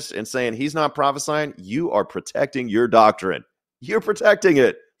cessationist and saying he's not prophesying, you are protecting your doctrine. You're protecting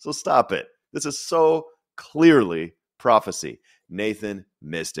it. So stop it. This is so clearly prophecy. Nathan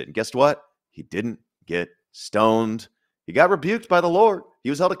missed it. And guess what? He didn't get stoned. He got rebuked by the Lord. He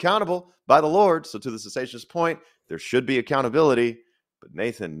was held accountable by the Lord. So to the cessationist point, there should be accountability. But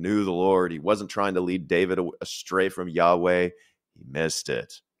Nathan knew the Lord. He wasn't trying to lead David astray from Yahweh. He missed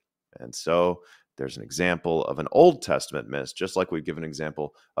it. And so there's an example of an Old Testament miss, just like we've given an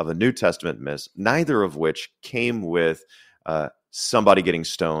example of a New Testament miss, neither of which came with somebody getting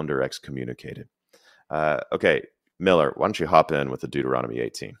stoned or excommunicated. Okay, Miller, why don't you hop in with the Deuteronomy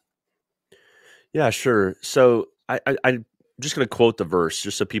 18? Yeah, sure. So I'm just going to quote the verse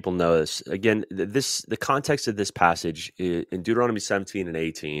just so people know this. Again, the context of this passage in Deuteronomy 17 and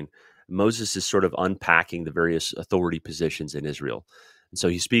 18, Moses is sort of unpacking the various authority positions in Israel. And so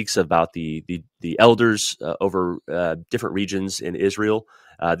he speaks about the elders over different regions in Israel.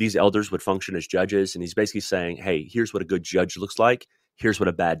 These elders would function as judges, and he's basically saying, hey, here's what a good judge looks like. Here's what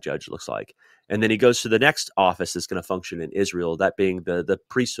a bad judge looks like. And then he goes to the next office that's going to function in Israel, that being the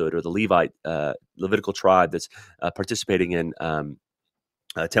priesthood or the Levitical tribe that's participating in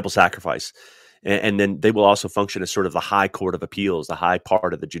temple sacrifice. And then they will also function as sort of the high court of appeals, the high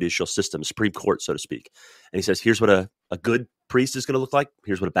part of the judicial system, Supreme Court, so to speak. And he says, here's what a good priest is going to look like.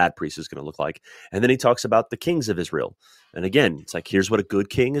 Here's what a bad priest is going to look like. And then he talks about the kings of Israel. And again, it's like, here's what a good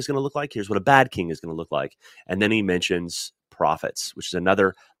king is going to look like. Here's what a bad king is going to look like. And then he mentions prophets, which is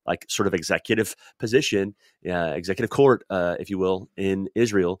another like sort of executive position, executive court, if you will, in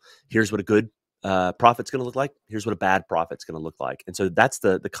Israel. Here's what a good prophet's going to look like. Here's what a bad prophet's going to look like. And so that's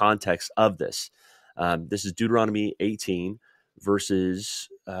the context of this. This is Deuteronomy 18, verses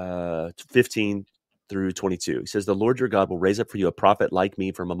 15 through 22. He says, the Lord your God will raise up for you a prophet like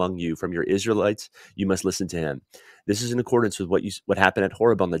me from among you, from your Israelites. You must listen to him. This is in accordance with what happened at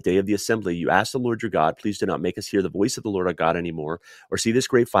Horeb on the day of the assembly. You asked the Lord your God, please do not make us hear the voice of the Lord our God anymore, or see this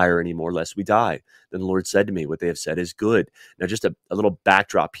great fire anymore, lest we die. Then the Lord said to me, what they have said is good. Now, just a little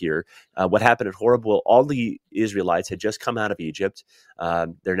backdrop here. What happened at Horeb? Well, all the Israelites had just come out of Egypt.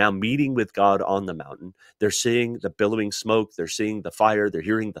 They're now meeting with God on the mountain. They're seeing the billowing smoke. They're seeing the fire. They're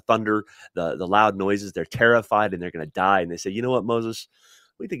hearing the thunder, the loud noises. They're terrified and they're going to die. And they say, you know what, Moses?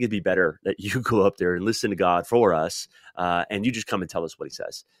 We think it'd be better that you go up there and listen to God for us, and you just come and tell us what he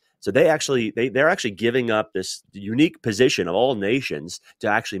says. So they're actually giving up this unique position of all nations to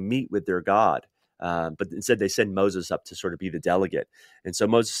actually meet with their God. But instead they send Moses up to sort of be the delegate. And so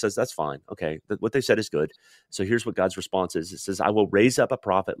Moses says, that's fine. Okay, what they said is good. So here's what God's response is. It says, I will raise up a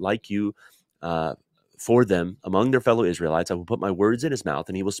prophet like you for them among their fellow Israelites. I will put my words in his mouth,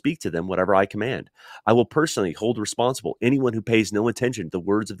 and he will speak to them whatever I command. I will personally hold responsible anyone who pays no attention to the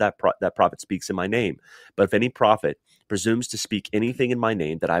words of that prophet speaks in my name. But if any prophet presumes to speak anything in my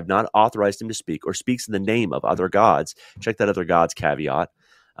name that I have not authorized him to speak, or speaks in the name of other gods, check that other gods caveat,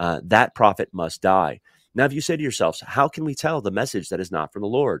 that prophet must die. Now, if you say to yourselves, how can we tell the message that is not from the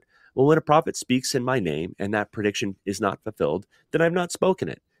Lord? Well, when a prophet speaks in my name and that prediction is not fulfilled, then I have not spoken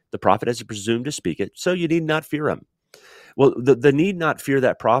it. The prophet has presumed to speak it, so you need not fear him. Well, the need not fear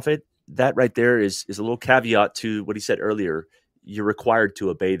that prophet, that right there is a little caveat to what he said earlier. You're required to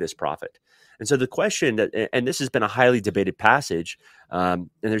obey this prophet. And so the question, and this has been a highly debated passage, and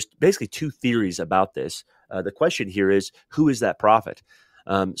there's basically two theories about this. The question here is, who is that prophet?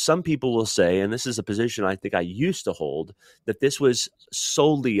 Some people will say, and this is a position I think I used to hold, that this was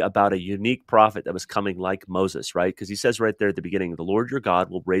solely about a unique prophet that was coming like Moses, right? Because he says right there at the beginning, the Lord your God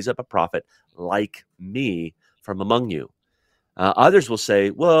will raise up a prophet like me from among you. Others will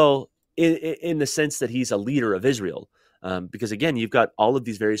say, well, in the sense that he's a leader of Israel. Because again, you've got all of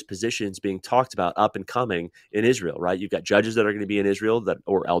these various positions being talked about up and coming in Israel, right? You've got judges that are going to be in Israel,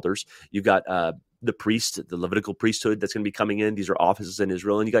 or elders. You've got the priest, the Levitical priesthood that's going to be coming in. These are offices in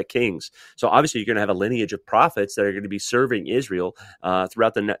Israel, and you got kings. So obviously you're going to have a lineage of prophets that are going to be serving Israel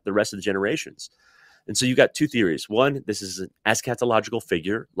throughout the rest of the generations. And so you got two theories. One, this is an eschatological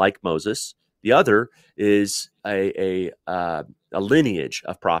figure like Moses. The other is a lineage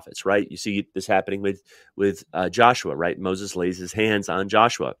of prophets, right? You see this happening with Joshua, right? Moses lays his hands on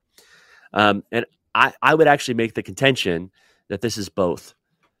Joshua. And I would actually make the contention that this is both.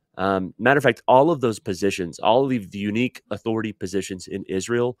 Matter of fact, all of those positions, all of the unique authority positions in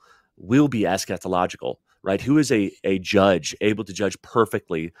Israel will be eschatological. right? Who is a judge able to judge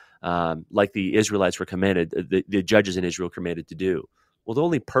perfectly, like the Israelites were commanded, the judges in Israel commanded to do? Well, the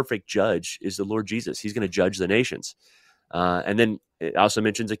only perfect judge is the Lord Jesus. He's going to judge the nations. And then it also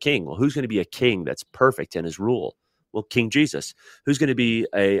mentions a king. Well, who's going to be a king that's perfect in his rule? Well, King Jesus. Who's going to be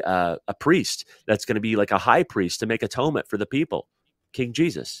a priest that's going to be like a high priest to make atonement for the people? King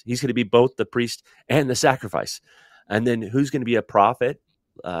Jesus. He's going to be both the priest and the sacrifice. And then who's going to be a prophet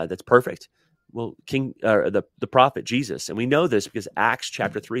that's perfect? Well, the prophet Jesus. And we know this because Acts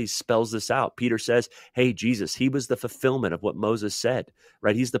chapter 3 spells this out. Peter says, hey, Jesus, he was the fulfillment of what Moses said,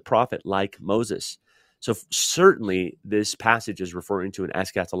 right? He's the prophet like Moses. So certainly this passage is referring to an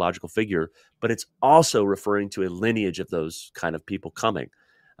eschatological figure, but it's also referring to a lineage of those kind of people coming.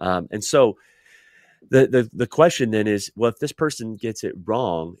 And so the question then is, well, if this person gets it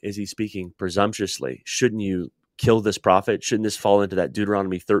wrong, is he speaking presumptuously? Shouldn't you kill this prophet? Shouldn't this fall into that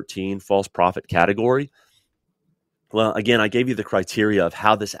Deuteronomy 13 false prophet category? Well, again, I gave you the criteria of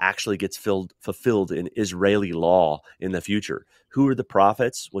how this actually gets fulfilled in Israeli law in the future. Who are the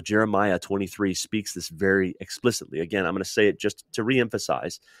prophets? Well, Jeremiah 23 speaks this very explicitly. Again, I'm going to say it just to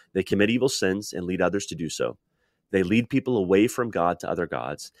reemphasize. They commit evil sins and lead others to do so. They lead people away from God to other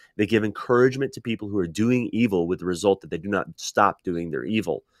gods. They give encouragement to people who are doing evil with the result that they do not stop doing their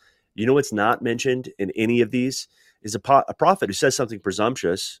evil. You know what's not mentioned in any of these is a prophet who says something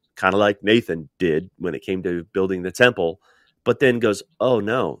presumptuous, kind of like Nathan did when it came to building the temple, but then goes, oh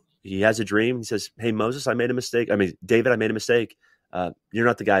no, he has a dream. He says, hey, Moses, David, I made a mistake. You're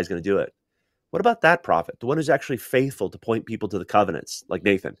not the guy who's going to do it. What about that prophet, the one who's actually faithful to point people to the covenants, like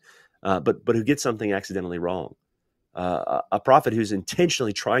Nathan, but who gets something accidentally wrong? A prophet who's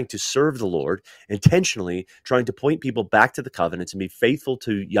intentionally trying to serve the Lord, intentionally trying to point people back to the covenants and be faithful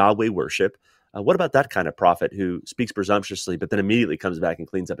to Yahweh worship. What about that kind of prophet who speaks presumptuously, but then immediately comes back and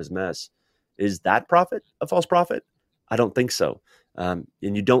cleans up his mess? Is that prophet a false prophet? I don't think so. And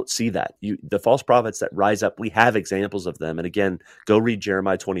you don't see that. The false prophets that rise up, we have examples of them. And again, go read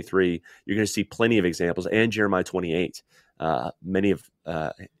Jeremiah 23. You're going to see plenty of examples, and Jeremiah 28. Many of,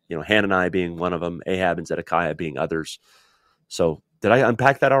 Hananiah being one of them, Ahab and Zedekiah being others. So did I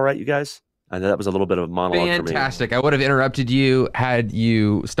unpack that all right, you guys? I know that was a little bit of a monologue for me. Fantastic. I would have interrupted you had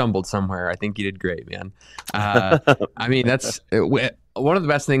you stumbled somewhere. I think you did great, man. That's one of the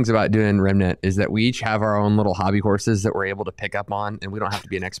best things about doing Remnant is that we each have our own little hobby horses that we're able to pick up on, and we don't have to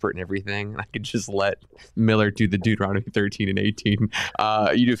be an expert in everything. I could just let Miller do the Deuteronomy 13 and 18.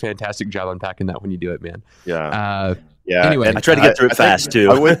 You do a fantastic job unpacking that when you do it, man. Yeah. Anyway, I try to get through it fast too.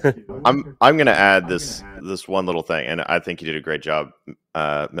 I'm going to add this one little thing, and I think you did a great job,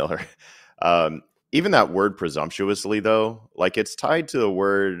 Miller. Even that word presumptuously, though, like it's tied to the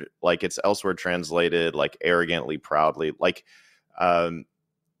word, like it's elsewhere translated, like arrogantly, proudly, like.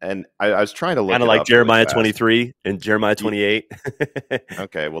 And I was trying to look kind of like Jeremiah 23 and Jeremiah 28.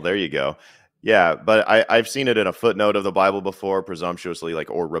 Okay, well there you go. Yeah, but I've seen it in a footnote of the Bible before, presumptuously, like,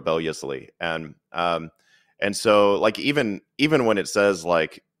 or rebelliously, and so like even when it says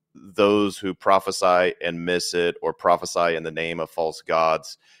like those who prophesy and miss it, or prophesy in the name of false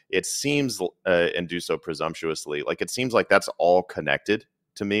gods, it seems and do so presumptuously, like it seems like that's all connected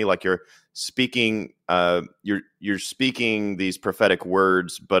to me. Like you're speaking you're speaking these prophetic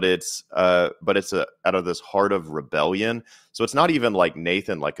words, but it's out of this heart of rebellion. So it's not even like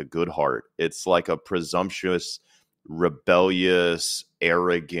Nathan, like a good heart. It's like a presumptuous, rebellious,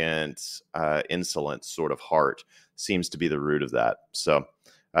 arrogant, insolent sort of heart seems to be the root of that. So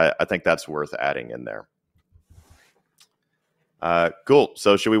I think that's worth adding in there. Cool.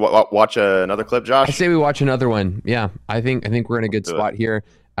 So should we watch another clip, Josh? I say we watch another one. Yeah, I think we're in a good spot here.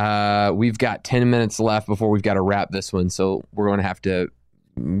 We've got 10 minutes left before we've got to wrap this one, so we're going to have to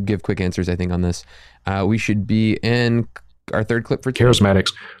give quick answers, I think, on this. We should be in our third clip for today.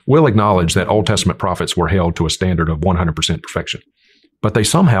 Charismatics will acknowledge that Old Testament prophets were held to a standard of 100% perfection. But they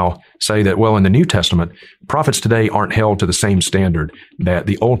somehow say that, well, in the New Testament, prophets today aren't held to the same standard that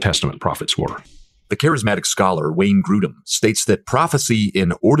the Old Testament prophets were. The charismatic scholar Wayne Grudem states that prophecy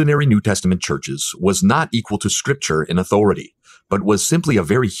in ordinary New Testament churches was not equal to Scripture in authority, but was simply a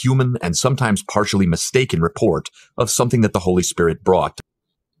very human and sometimes partially mistaken report of something that the Holy Spirit brought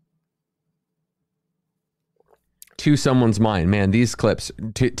to someone's mind. Man, these clips,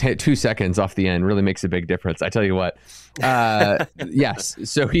 2 seconds off the end really makes a big difference. I tell you what. Yes,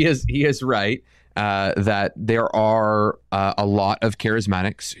 so he is right. That there are a lot of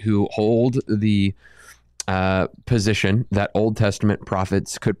charismatics who hold the position that Old Testament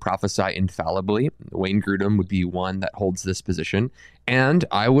prophets could prophesy infallibly. Wayne Grudem would be one that holds this position. And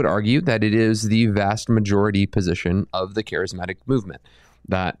I would argue that it is the vast majority position of the charismatic movement.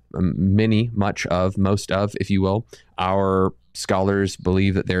 that most of, if you will, our scholars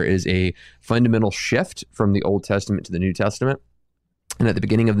believe that there is a fundamental shift from the Old Testament to the New Testament. And at the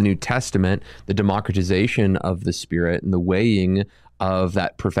beginning of the New Testament, the democratization of the Spirit and the weighing of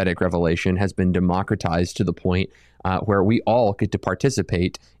that prophetic revelation has been democratized to the point where we all get to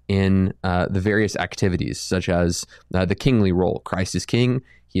participate in the various activities, such as the kingly role. Christ is king.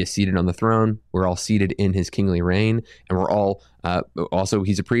 He is seated on the throne. We're all seated in his kingly reign. And we're all also,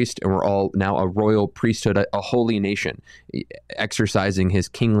 he's a priest, and we're all now a royal priesthood, a holy nation, exercising his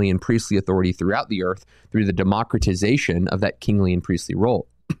kingly and priestly authority throughout the earth through the democratization of that kingly and priestly role.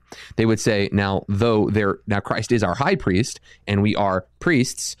 They would say, now Christ is our high priest and we are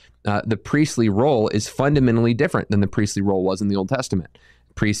priests, the priestly role is fundamentally different than the priestly role was in the Old Testament.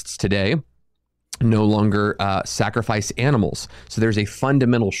 Priests today no longer sacrifice animals. So there's a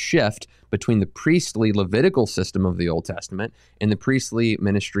fundamental shift between the priestly Levitical system of the Old Testament and the priestly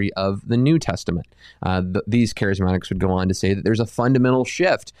ministry of the New Testament. These charismatics would go on to say that there's a fundamental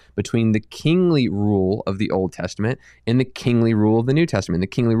shift between the kingly rule of the Old Testament and the kingly rule of the New Testament. The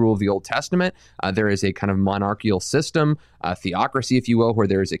kingly rule of the Old Testament, there is a kind of monarchical system, theocracy, if you will, where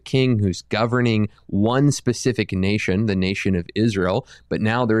there is a king who's governing one specific nation, the nation of Israel. But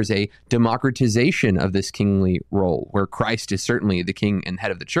now there is a democratization of this kingly role, where Christ is certainly the king and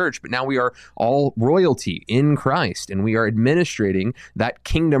head of the church, but now we are all royalty in Christ, and we are administrating that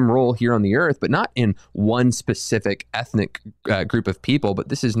kingdom role here on the earth, but not in one specific ethnic group of people, but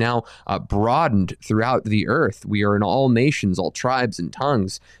this is now broadened throughout the earth. We are in all nations, all tribes and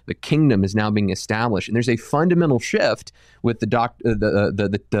tongues. The kingdom is now being established, and there's a fundamental shift with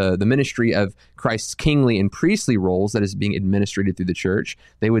the ministry of Christ's kingly and priestly roles that is being administrated through the church.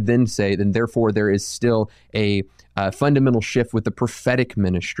 They would then say, then therefore there is still a fundamental shift with the prophetic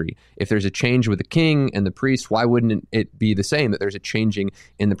ministry. If there's a change with the king and the priest, why wouldn't it be the same that there's a changing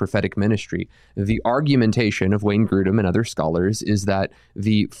in the prophetic ministry? The argumentation of Wayne Grudem and other scholars is that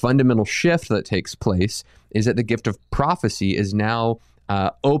the fundamental shift that takes place is that the gift of prophecy is now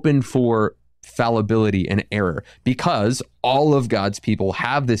open for fallibility and error. Because all of God's people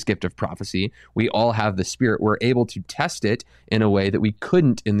have this gift of prophecy, we all have the Spirit, we're able to test it in a way that we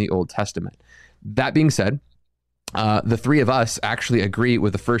couldn't in the Old Testament. That being said, the three of us actually agree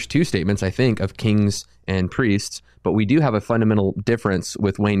with the first two statements, I think, of kings and priests, but we do have a fundamental difference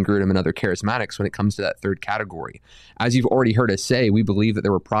with Wayne Grudem and other charismatics when it comes to that third category. As you've already heard us say, we believe that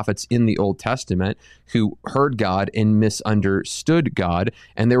there were prophets in the Old Testament who heard God and misunderstood God,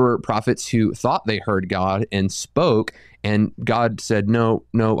 and there were prophets who thought they heard God and spoke, and God said, no,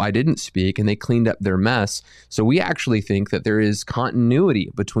 I didn't speak, and they cleaned up their mess. So we actually think that there is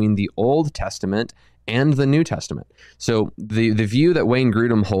continuity between the Old Testament and the New Testament. So the view that Wayne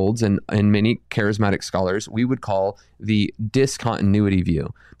Grudem holds, and many charismatic scholars, we would call the discontinuity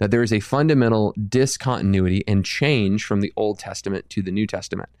view, that there is a fundamental discontinuity and change from the Old Testament to the New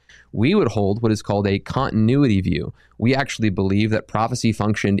Testament. We would hold what is called a continuity view. We actually believe that prophecy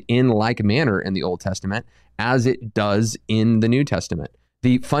functioned in like manner in the Old Testament as it does in the New Testament.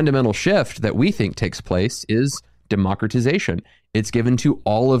 The fundamental shift that we think takes place is democratization. It's given to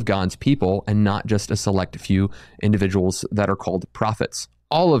all of God's people and not just a select few individuals that are called prophets.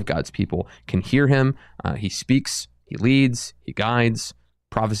 All of God's people can hear him. He speaks, he leads, he guides,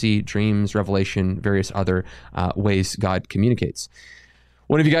 prophecy, dreams, revelation, various other ways God communicates.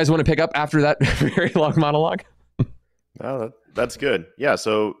 One of you guys want to pick up after that very long monologue? Oh, that's good. Yeah,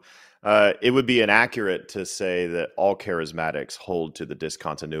 so it would be inaccurate to say that all charismatics hold to the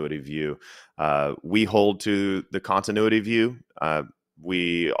discontinuity view. We hold to the continuity view.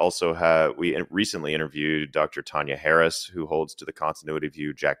 We recently interviewed Dr. Tanya Harris, who holds to the continuity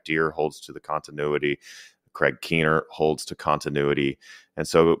view. Jack Deere holds to the continuity. Craig Keener holds to continuity. And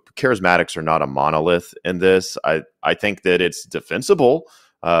so charismatics are not a monolith in this. I think that it's defensible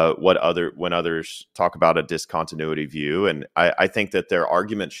when others talk about a discontinuity view. And I think that their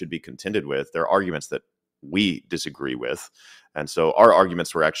arguments should be contended with. They're arguments that we disagree with. And so our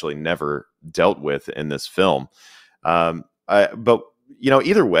arguments were actually never dealt with in this film. But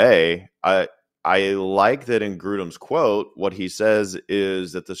either way, I like that in Grudem's quote, what he says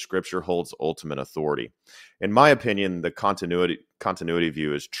is that the scripture holds ultimate authority. In my opinion, the continuity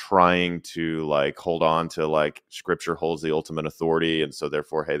view is trying to hold on to scripture holds the ultimate authority. And so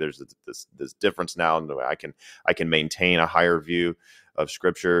therefore, hey, there's this difference now, and I can maintain a higher view of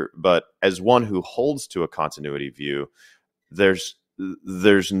scripture. But as one who holds to a continuity view, there's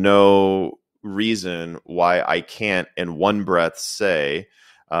no reason why I can't in one breath say,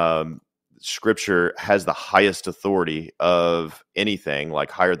 Scripture has the highest authority of anything,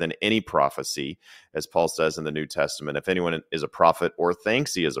 like higher than any prophecy, as Paul says in the New Testament. If anyone is a prophet or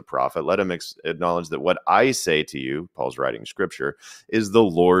thinks he is a prophet, let him acknowledge that what I say to you, Paul's writing Scripture, is the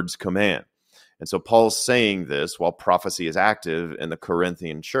Lord's command. And so Paul's saying this while prophecy is active in the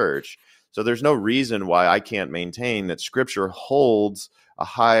Corinthian church. So there's no reason why I can't maintain that Scripture holds a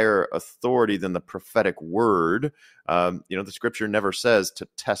higher authority than the prophetic word. The Scripture never says to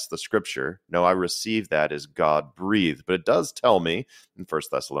test the Scripture. No, I receive that as God breathed. But it does tell me in 1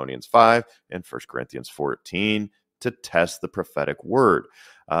 Thessalonians 5 and 1 Corinthians 14 to test the prophetic word.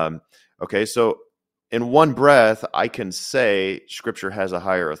 Okay, so in one breath, I can say Scripture has a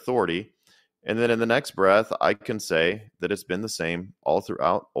higher authority. And then in the next breath, I can say that it's been the same all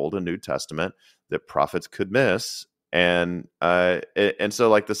throughout Old and New Testament, that prophets could miss. And so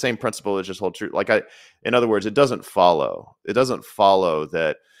like the same principle is just hold true. In other words, it doesn't follow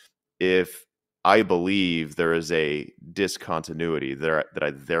that if I believe there is a discontinuity there, that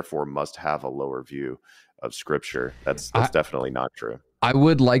I therefore must have a lower view of Scripture. That's definitely not true. I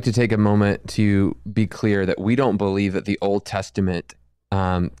would like to take a moment to be clear that we don't believe that the Old Testament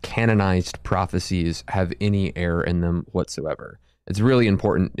canonized prophecies have any error in them whatsoever. It's really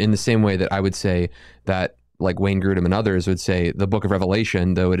important, in the same way that I would say that, like Wayne Grudem and others would say, the book of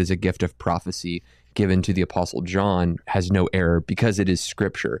Revelation, though it is a gift of prophecy given to the Apostle John, has no error because it is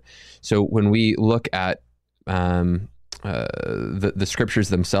Scripture. So when we look at the Scriptures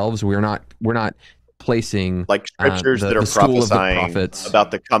themselves, we're not placing like Scriptures that are prophesying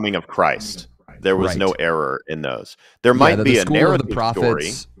about the coming of Christ. There was no error in those. There might be a narrative the prophets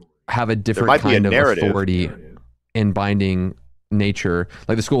story. Have a different kind of authority in binding nature.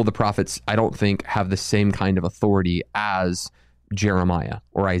 Like the school of the prophets, I don't think have the same kind of authority as Jeremiah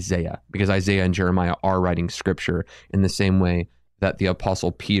or Isaiah, because Isaiah and Jeremiah are writing Scripture in the same way that the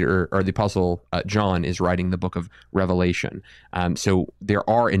Apostle Peter or the Apostle John is writing the book of Revelation. So there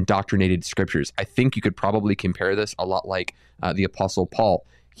are indoctrinated Scriptures. I think you could probably compare this a lot like the Apostle Paul.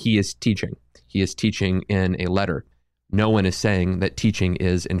 He is teaching in a letter. No one is saying that teaching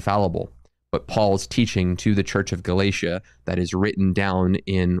is infallible, but Paul's teaching to the church of Galatia that is written down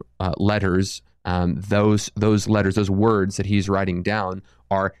in letters. Those letters, those words that he's writing down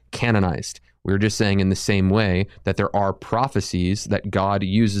are canonized. We're just saying in the same way that there are prophecies that God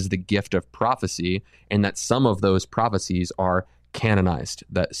uses the gift of prophecy, and that some of those prophecies are canonized.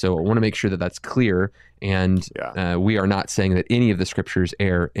 So I want to make sure that that's clear, and we are not saying that any of the Scriptures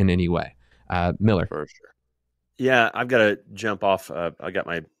err in any way. Miller. For sure. Yeah, I've got to jump off. I got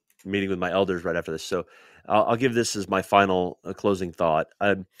my meeting with my elders right after this, so I'll give this as my final closing thought.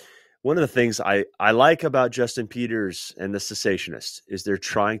 One of the things I like about Justin Peters and the Cessationists is they're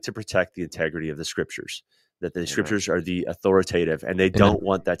trying to protect the integrity of the Scriptures, that the Scriptures are the authoritative, and they don't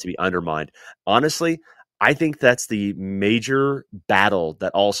want that to be undermined. Honestly, I think that's the major battle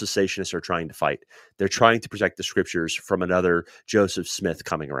that all cessationists are trying to fight. They're trying to protect the Scriptures from another Joseph Smith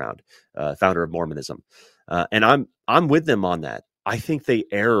coming around, founder of Mormonism. And I'm with them on that. I think they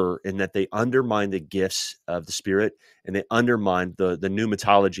err in that they undermine the gifts of the Spirit, and they undermine the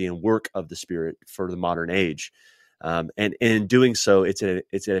pneumatology and work of the Spirit for the modern age. And in doing so,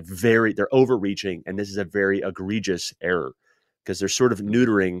 they're overreaching, and this is a very egregious error, because they're sort of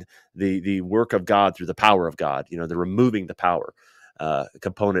neutering the work of God through the power of God. They're removing the power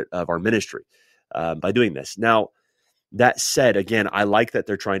component of our ministry by doing this. Now, that said, again, I like that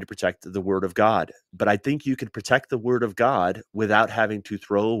they're trying to protect the Word of God, but I think you could protect the Word of God without having to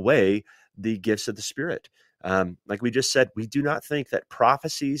throw away the gifts of the Spirit. Like we just said, we do not think that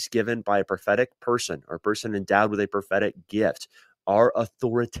prophecies given by a prophetic person or a person endowed with a prophetic gift are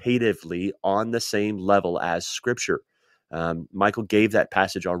authoritatively on the same level as Scripture. Michael gave that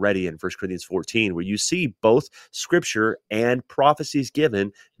passage already in 1 Corinthians 14, where you see both Scripture and prophecies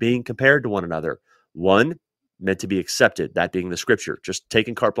given being compared to one another. One meant to be accepted, that being the Scripture, just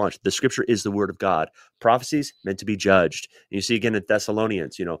taking carte blanche. The Scripture is the Word of God. Prophecies meant to be judged. And you see again in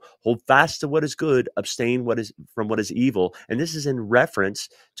Thessalonians, hold fast to what is good, abstain from what is evil. And this is in reference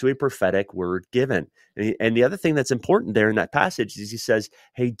to a prophetic word given. And the other thing that's important there in that passage is he says,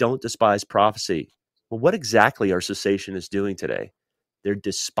 hey, don't despise prophecy. Well, what exactly are cessationists doing today? They're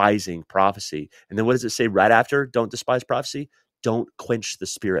despising prophecy. And then what does it say right after? Don't despise prophecy. Don't quench the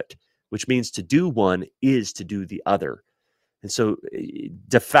Spirit, which means to do one is to do the other. And so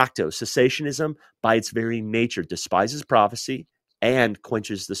de facto, cessationism, by its very nature, despises prophecy and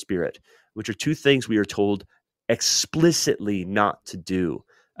quenches the Spirit, which are two things we are told explicitly not to do.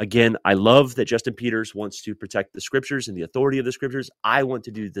 Again, I love that Justin Peters wants to protect the Scriptures and the authority of the Scriptures. I want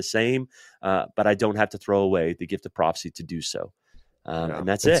to do the same, but I don't have to throw away the gift of prophecy to do so. And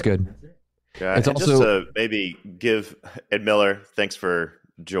that's it. Good. Yeah, It's and also just to maybe give Ed Miller, thanks for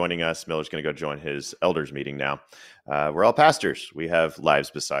joining us. Miller's going to go join his elders meeting now. We're all pastors. We have lives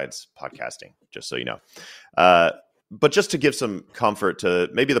besides podcasting, just so you know. But just to give some comfort to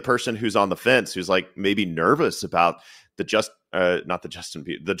maybe the person who's on the fence, who's like maybe nervous about the Joseph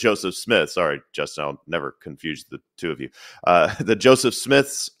Smith. Sorry, Justin, I'll never confuse the two of you. The Joseph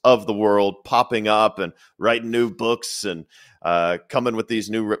Smiths of the world popping up and writing new books and coming with these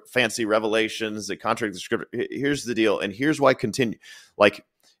new fancy revelations that contradict the scripture. Here's the deal, and here's why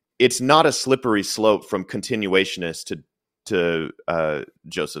it's not a slippery slope from continuationists to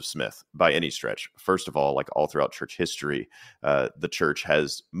Joseph Smith by any stretch. First of all, like all throughout church history, the church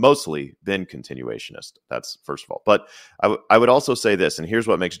has mostly been continuationist. That's first of all. But I would also say this, and here's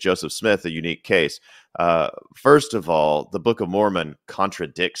what makes Joseph Smith a unique case. First of all, the Book of Mormon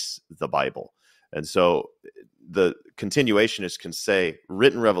contradicts the Bible. And so the continuationists can say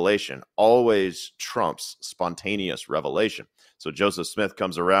written revelation always trumps spontaneous revelation. So Joseph Smith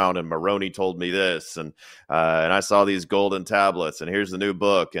comes around and Moroni told me this, and I saw these golden tablets, and here's the new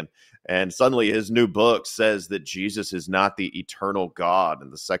book, and suddenly his new book says that Jesus is not the eternal God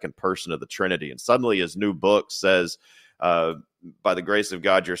and the second person of the Trinity, and suddenly his new book says, by the grace of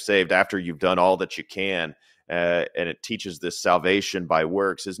God, you're saved after you've done all that you can. And it teaches this salvation by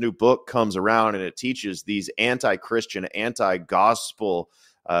works. His new book comes around and it teaches these anti-Christian, anti-gospel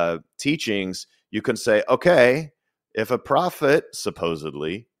teachings. You can say, okay, if a prophet,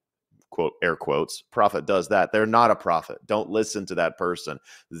 supposedly, quote, air quotes, prophet does that, they're not a prophet. Don't listen to that person.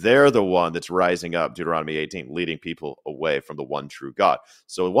 They're the one that's rising up, Deuteronomy 18, leading people away from the one true God.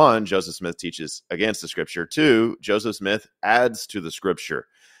 So one, Joseph Smith teaches against the scripture. Two, Joseph Smith adds to the scripture.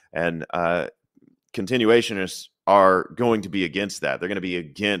 And continuationists are going to be against that. They're going to be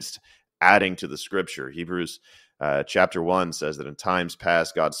against adding to the scripture. Hebrews chapter 1 says that in times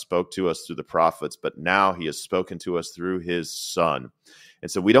past, God spoke to us through the prophets, but now he has spoken to us through his son.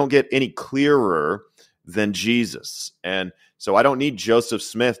 And so we don't get any clearer than Jesus. And so I don't need Joseph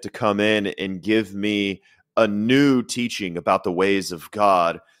Smith to come in and give me a new teaching about the ways of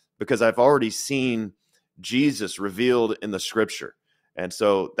God, because I've already seen Jesus revealed in the scripture. And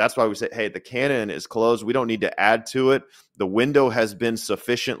so that's why we say, hey, the canon is closed. We don't need to add to it. The window has been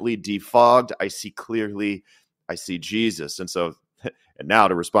sufficiently defogged. I see clearly. I see Jesus. And so, and now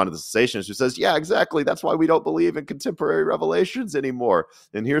to respond to the cessationist who says, yeah, exactly. That's why we don't believe in contemporary revelations anymore.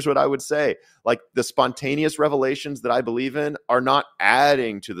 And here's what I would say. Like, the spontaneous revelations that I believe in are not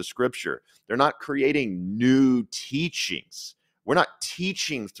adding to the scripture. They're not creating new teachings. We're not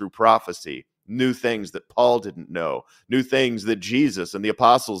teaching through prophecy new things that Paul didn't know, new things that Jesus and the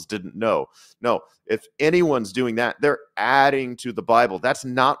apostles didn't know. No, if anyone's doing that, they're adding to the Bible. That's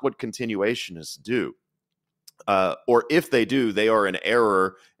not what continuationists do. Or if they do, they are in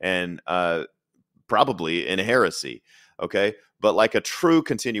error and probably in heresy. Okay, but like a true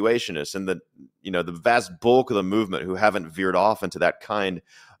continuationist, and the vast bulk of the movement who haven't veered off into that kind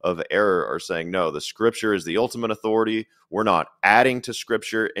of error are saying, no, the scripture is the ultimate authority. We're not adding to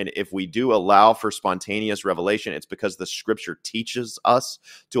scripture. And if we do allow for spontaneous revelation, it's because the scripture teaches us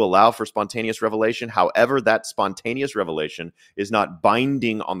to allow for spontaneous revelation. However, that spontaneous revelation is not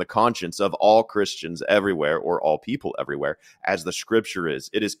binding on the conscience of all Christians everywhere or all people everywhere, as the scripture is.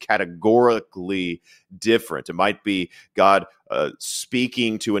 It is categorically different. It might be God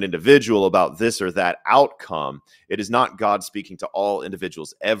speaking to an individual about this or that outcome. It is not God speaking to all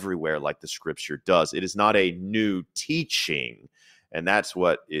individuals everywhere like the scripture does. It is not a new teaching, and that's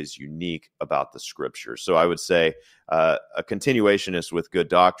what is unique about the scripture. So I would say a continuationist with good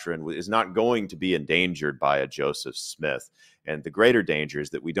doctrine is not going to be endangered by a Joseph Smith. And the greater danger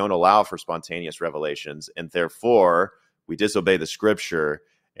is that we don't allow for spontaneous revelations, and therefore we disobey the scripture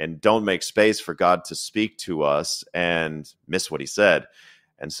and don't make space for God to speak to us and miss what he said.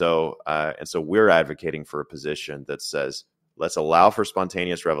 And so we're advocating for a position that says, let's allow for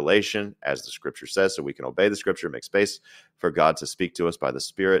spontaneous revelation, as the scripture says, so we can obey the scripture, make space for God to speak to us by the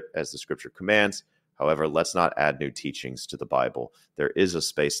Spirit, as the scripture commands. However, let's not add new teachings to the Bible. There is a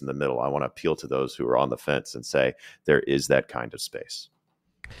space in the middle. I want to appeal to those who are on the fence and say there is that kind of space.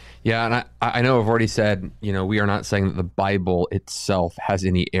 Yeah, and I know I've already said, we are not saying that the Bible itself has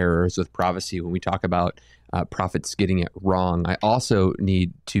any errors with prophecy when we talk about prophets getting it wrong. I also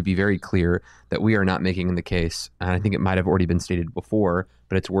need to be very clear that we are not making the case, and I think it might have already been stated before,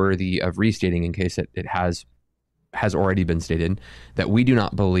 but it's worthy of restating in case it has already been stated, that we do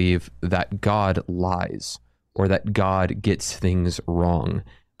not believe that God lies or that God gets things wrong.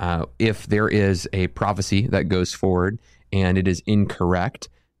 If there is a prophecy that goes forward and it is incorrect,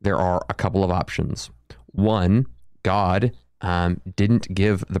 there are a couple of options. One, God didn't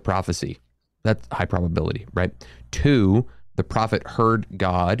give the prophecy. That's high probability, right? 2, the prophet heard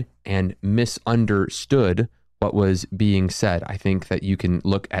God and misunderstood what was being said. I think that you can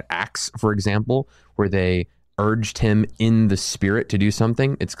look at Acts, for example, where they urged him in the Spirit to do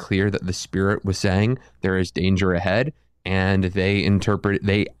something. It's clear that the Spirit was saying there is danger ahead, and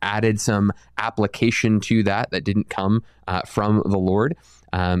they added some application to that didn't come from the Lord.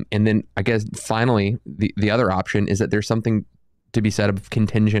 And then I guess finally, the other option is that there's something to be said of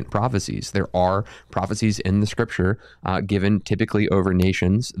contingent prophecies. There are prophecies in the scripture given typically over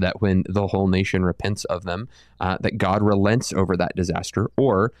nations that when the whole nation repents of them, that God relents over that disaster,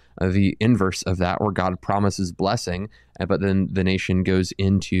 or the inverse of that, where God promises blessing, but then the nation goes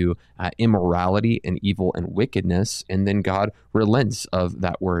into immorality and evil and wickedness, and then God relents of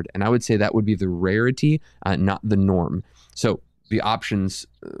that word. And I would say that would be the rarity, not the norm. So the options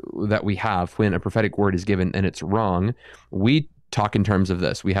that we have when a prophetic word is given and it's wrong, we talk in terms of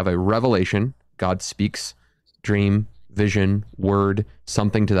this. We have a revelation. God speaks, dream, vision, word,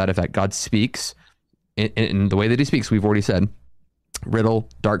 something to that effect. God speaks in the way that he speaks. We've already said riddle,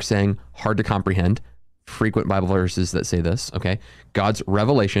 dark saying, hard to comprehend. Frequent Bible verses that say this, okay? God's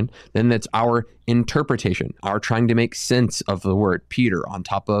revelation. Then that's our interpretation, our trying to make sense of the word. Peter on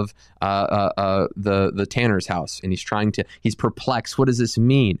top of the tanner's house, and he's perplexed. What does this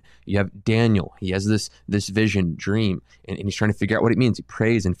mean? You have Daniel. He has this vision, dream, and he's trying to figure out what it means. He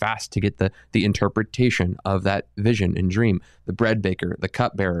prays and fasts to get the interpretation of that vision and dream. The bread baker, the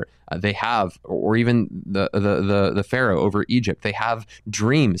cupbearer, they have, or even the Pharaoh over Egypt, they have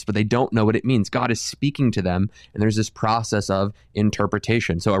dreams, but they don't know what it means. God is speaking to them, and there's this process of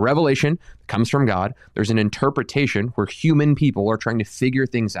interpretation. So a revelation comes from God. There's an interpretation where human people are trying to figure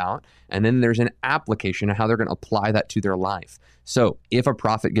things out, and then there's an application of how they're going to apply that to their life. So if a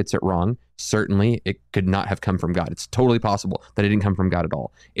prophet gets it wrong, certainly it could not have come from God. It's totally possible that it didn't come from God at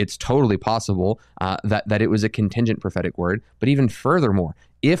all. It's totally possible that it was a contingent prophetic word. But even furthermore,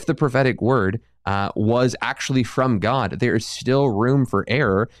 if the prophetic word was actually from God, there is still room for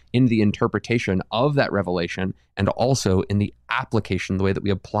error in the interpretation of that revelation, and also in the application, the way that we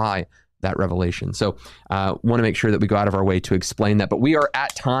apply that revelation. So want to make sure that we go out of our way to explain that. But we are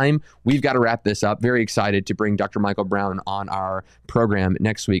at time. We've got to wrap this up. Very excited to bring Dr. Michael Brown on our program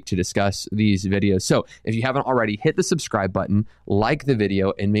next week to discuss these videos. So if you haven't already, hit the subscribe button, like the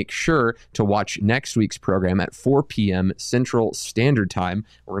video, and make sure to watch next week's program at 4 p.m. Central Standard Time.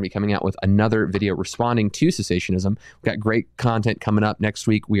 We're going to be coming out with another video responding to cessationism. We've got great content coming up next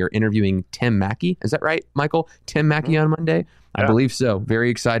week. We are interviewing Tim Mackey. Is that right, Michael? Tim Mackey on Monday? I believe so. Very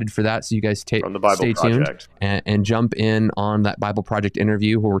excited for that. So you guys stay tuned and jump in on that Bible Project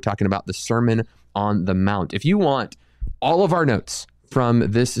interview where we're talking about the Sermon on the Mount. If you want all of our notes from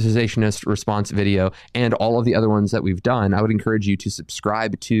this cessationist response video and all of the other ones that we've done, I would encourage you to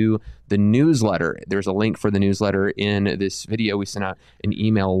subscribe to the newsletter. There's a link for the newsletter in this video. We send out an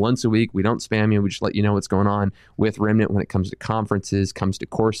email once a week. We don't spam you. We just let you know what's going on with Remnant when it comes to conferences, comes to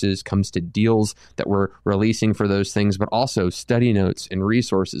courses, comes to deals that we're releasing for those things, but also study notes and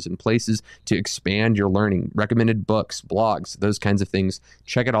resources and places to expand your learning, recommended books, blogs, those kinds of things.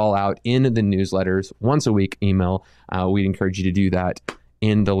 Check it all out in the newsletters, once a week email. We'd encourage you to do that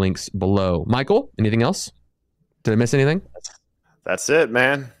in the links below. Michael, anything else? Did I miss anything? That's it,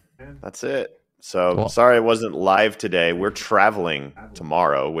 man. That's it. So sorry it wasn't live today. We're traveling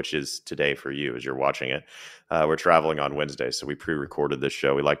tomorrow, which is today for you as you're watching it. We're traveling on Wednesday, so we pre-recorded this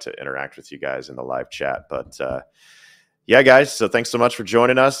show. We like to interact with you guys in the live chat. But yeah, guys, so thanks so much for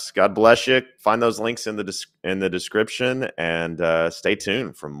joining us. God bless you. Find those links in the description, and stay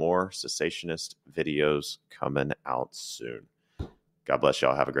tuned for more cessationist videos coming out soon. God bless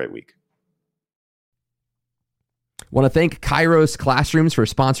y'all. Have a great week. Want to thank Kairos Classrooms for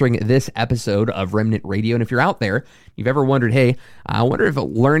sponsoring this episode of Remnant Radio. And if you're out there, you've ever wondered, hey, I wonder if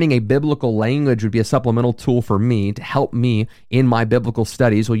learning a biblical language would be a supplemental tool for me to help me in my biblical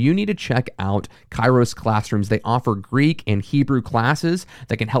studies. Well, you need to check out Kairos Classrooms. They offer Greek and Hebrew classes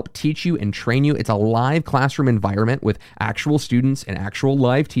that can help teach you and train you. It's a live classroom environment with actual students and actual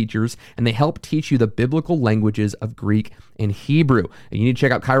live teachers, and they help teach you the biblical languages of Greek and Hebrew. And you need to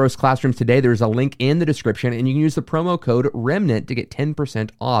check out Kairos Classrooms today. There's a link in the description, and you can use the promo code REMNANT to get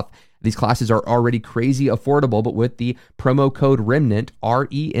 10% off. These classes are already crazy affordable, but with the promo code REMNANT,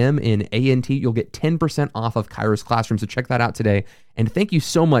 REMNANT, you'll get 10% off of Kairos Classrooms. So check that out today. And thank you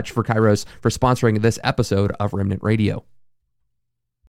so much for Kairos for sponsoring this episode of Remnant Radio.